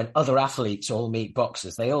like when other athletes all meet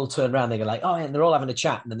boxers, they all turn around, they go like, oh, and they're all having a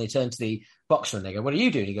chat, and then they turn to the boxer and they go, what are you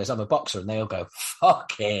doing? He goes, I'm a boxer, and they all go,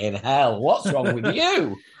 fucking hell, what's wrong with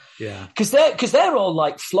you? Yeah, because they're all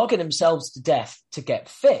like flogging themselves to death to get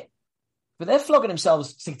fit, but they're flogging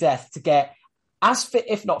themselves to death to get as fit,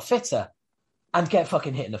 if not fitter, and get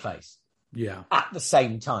fucking hit in the face. Yeah, at the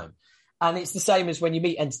same time. And it's the same as when you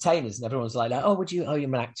meet entertainers and everyone's like, oh, you're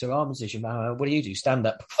an actor, oh, musician, what do you do? Stand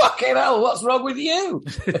up. Fucking hell, what's wrong with you?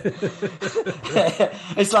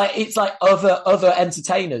 It's like other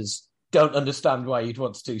entertainers don't understand why you'd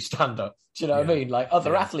want to do stand up. Do you know what I mean? Like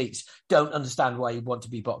other athletes don't understand why you'd want to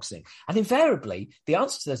be boxing. And invariably, the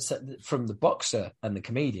answer to from the boxer and the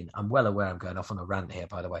comedian, I'm well aware I'm going off on a rant here,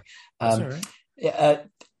 by the way.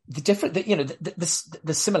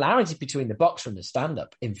 The similarity between the boxer and the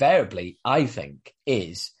stand-up invariably, I think,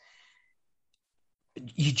 is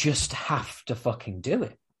you just have to fucking do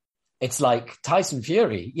it. It's like Tyson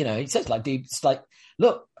Fury, he says it's like,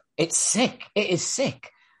 look, it's sick. It is sick,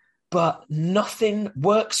 but nothing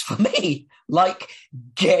works for me like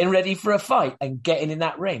getting ready for a fight and getting in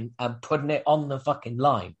that ring and putting it on the fucking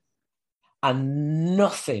line. And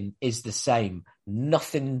nothing is the same.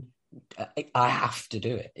 Nothing. I have to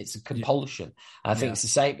do it. It's a compulsion. I think it's the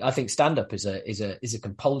same. I think stand-up is a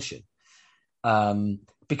compulsion.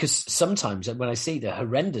 Because sometimes when I see the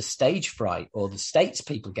horrendous stage fright or the states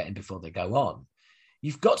people getting before they go on,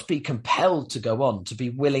 you've got to be compelled to go on, to be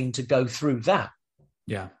willing to go through that.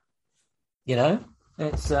 Yeah.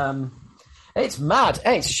 It's mad.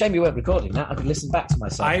 Hey, it's a shame you weren't recording that. I could listen back to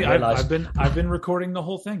myself. I've been recording the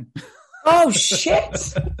whole thing. Oh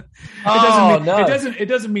shit! It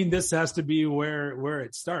doesn't mean this has to be where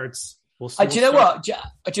it starts. Do you know what?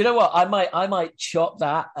 I might chop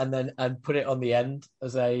that and put it on the end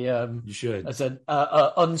as a you should, as an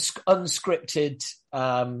unscripted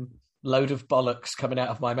load of bollocks coming out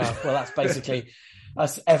of my mouth. Well,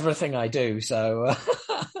 that's everything I do. So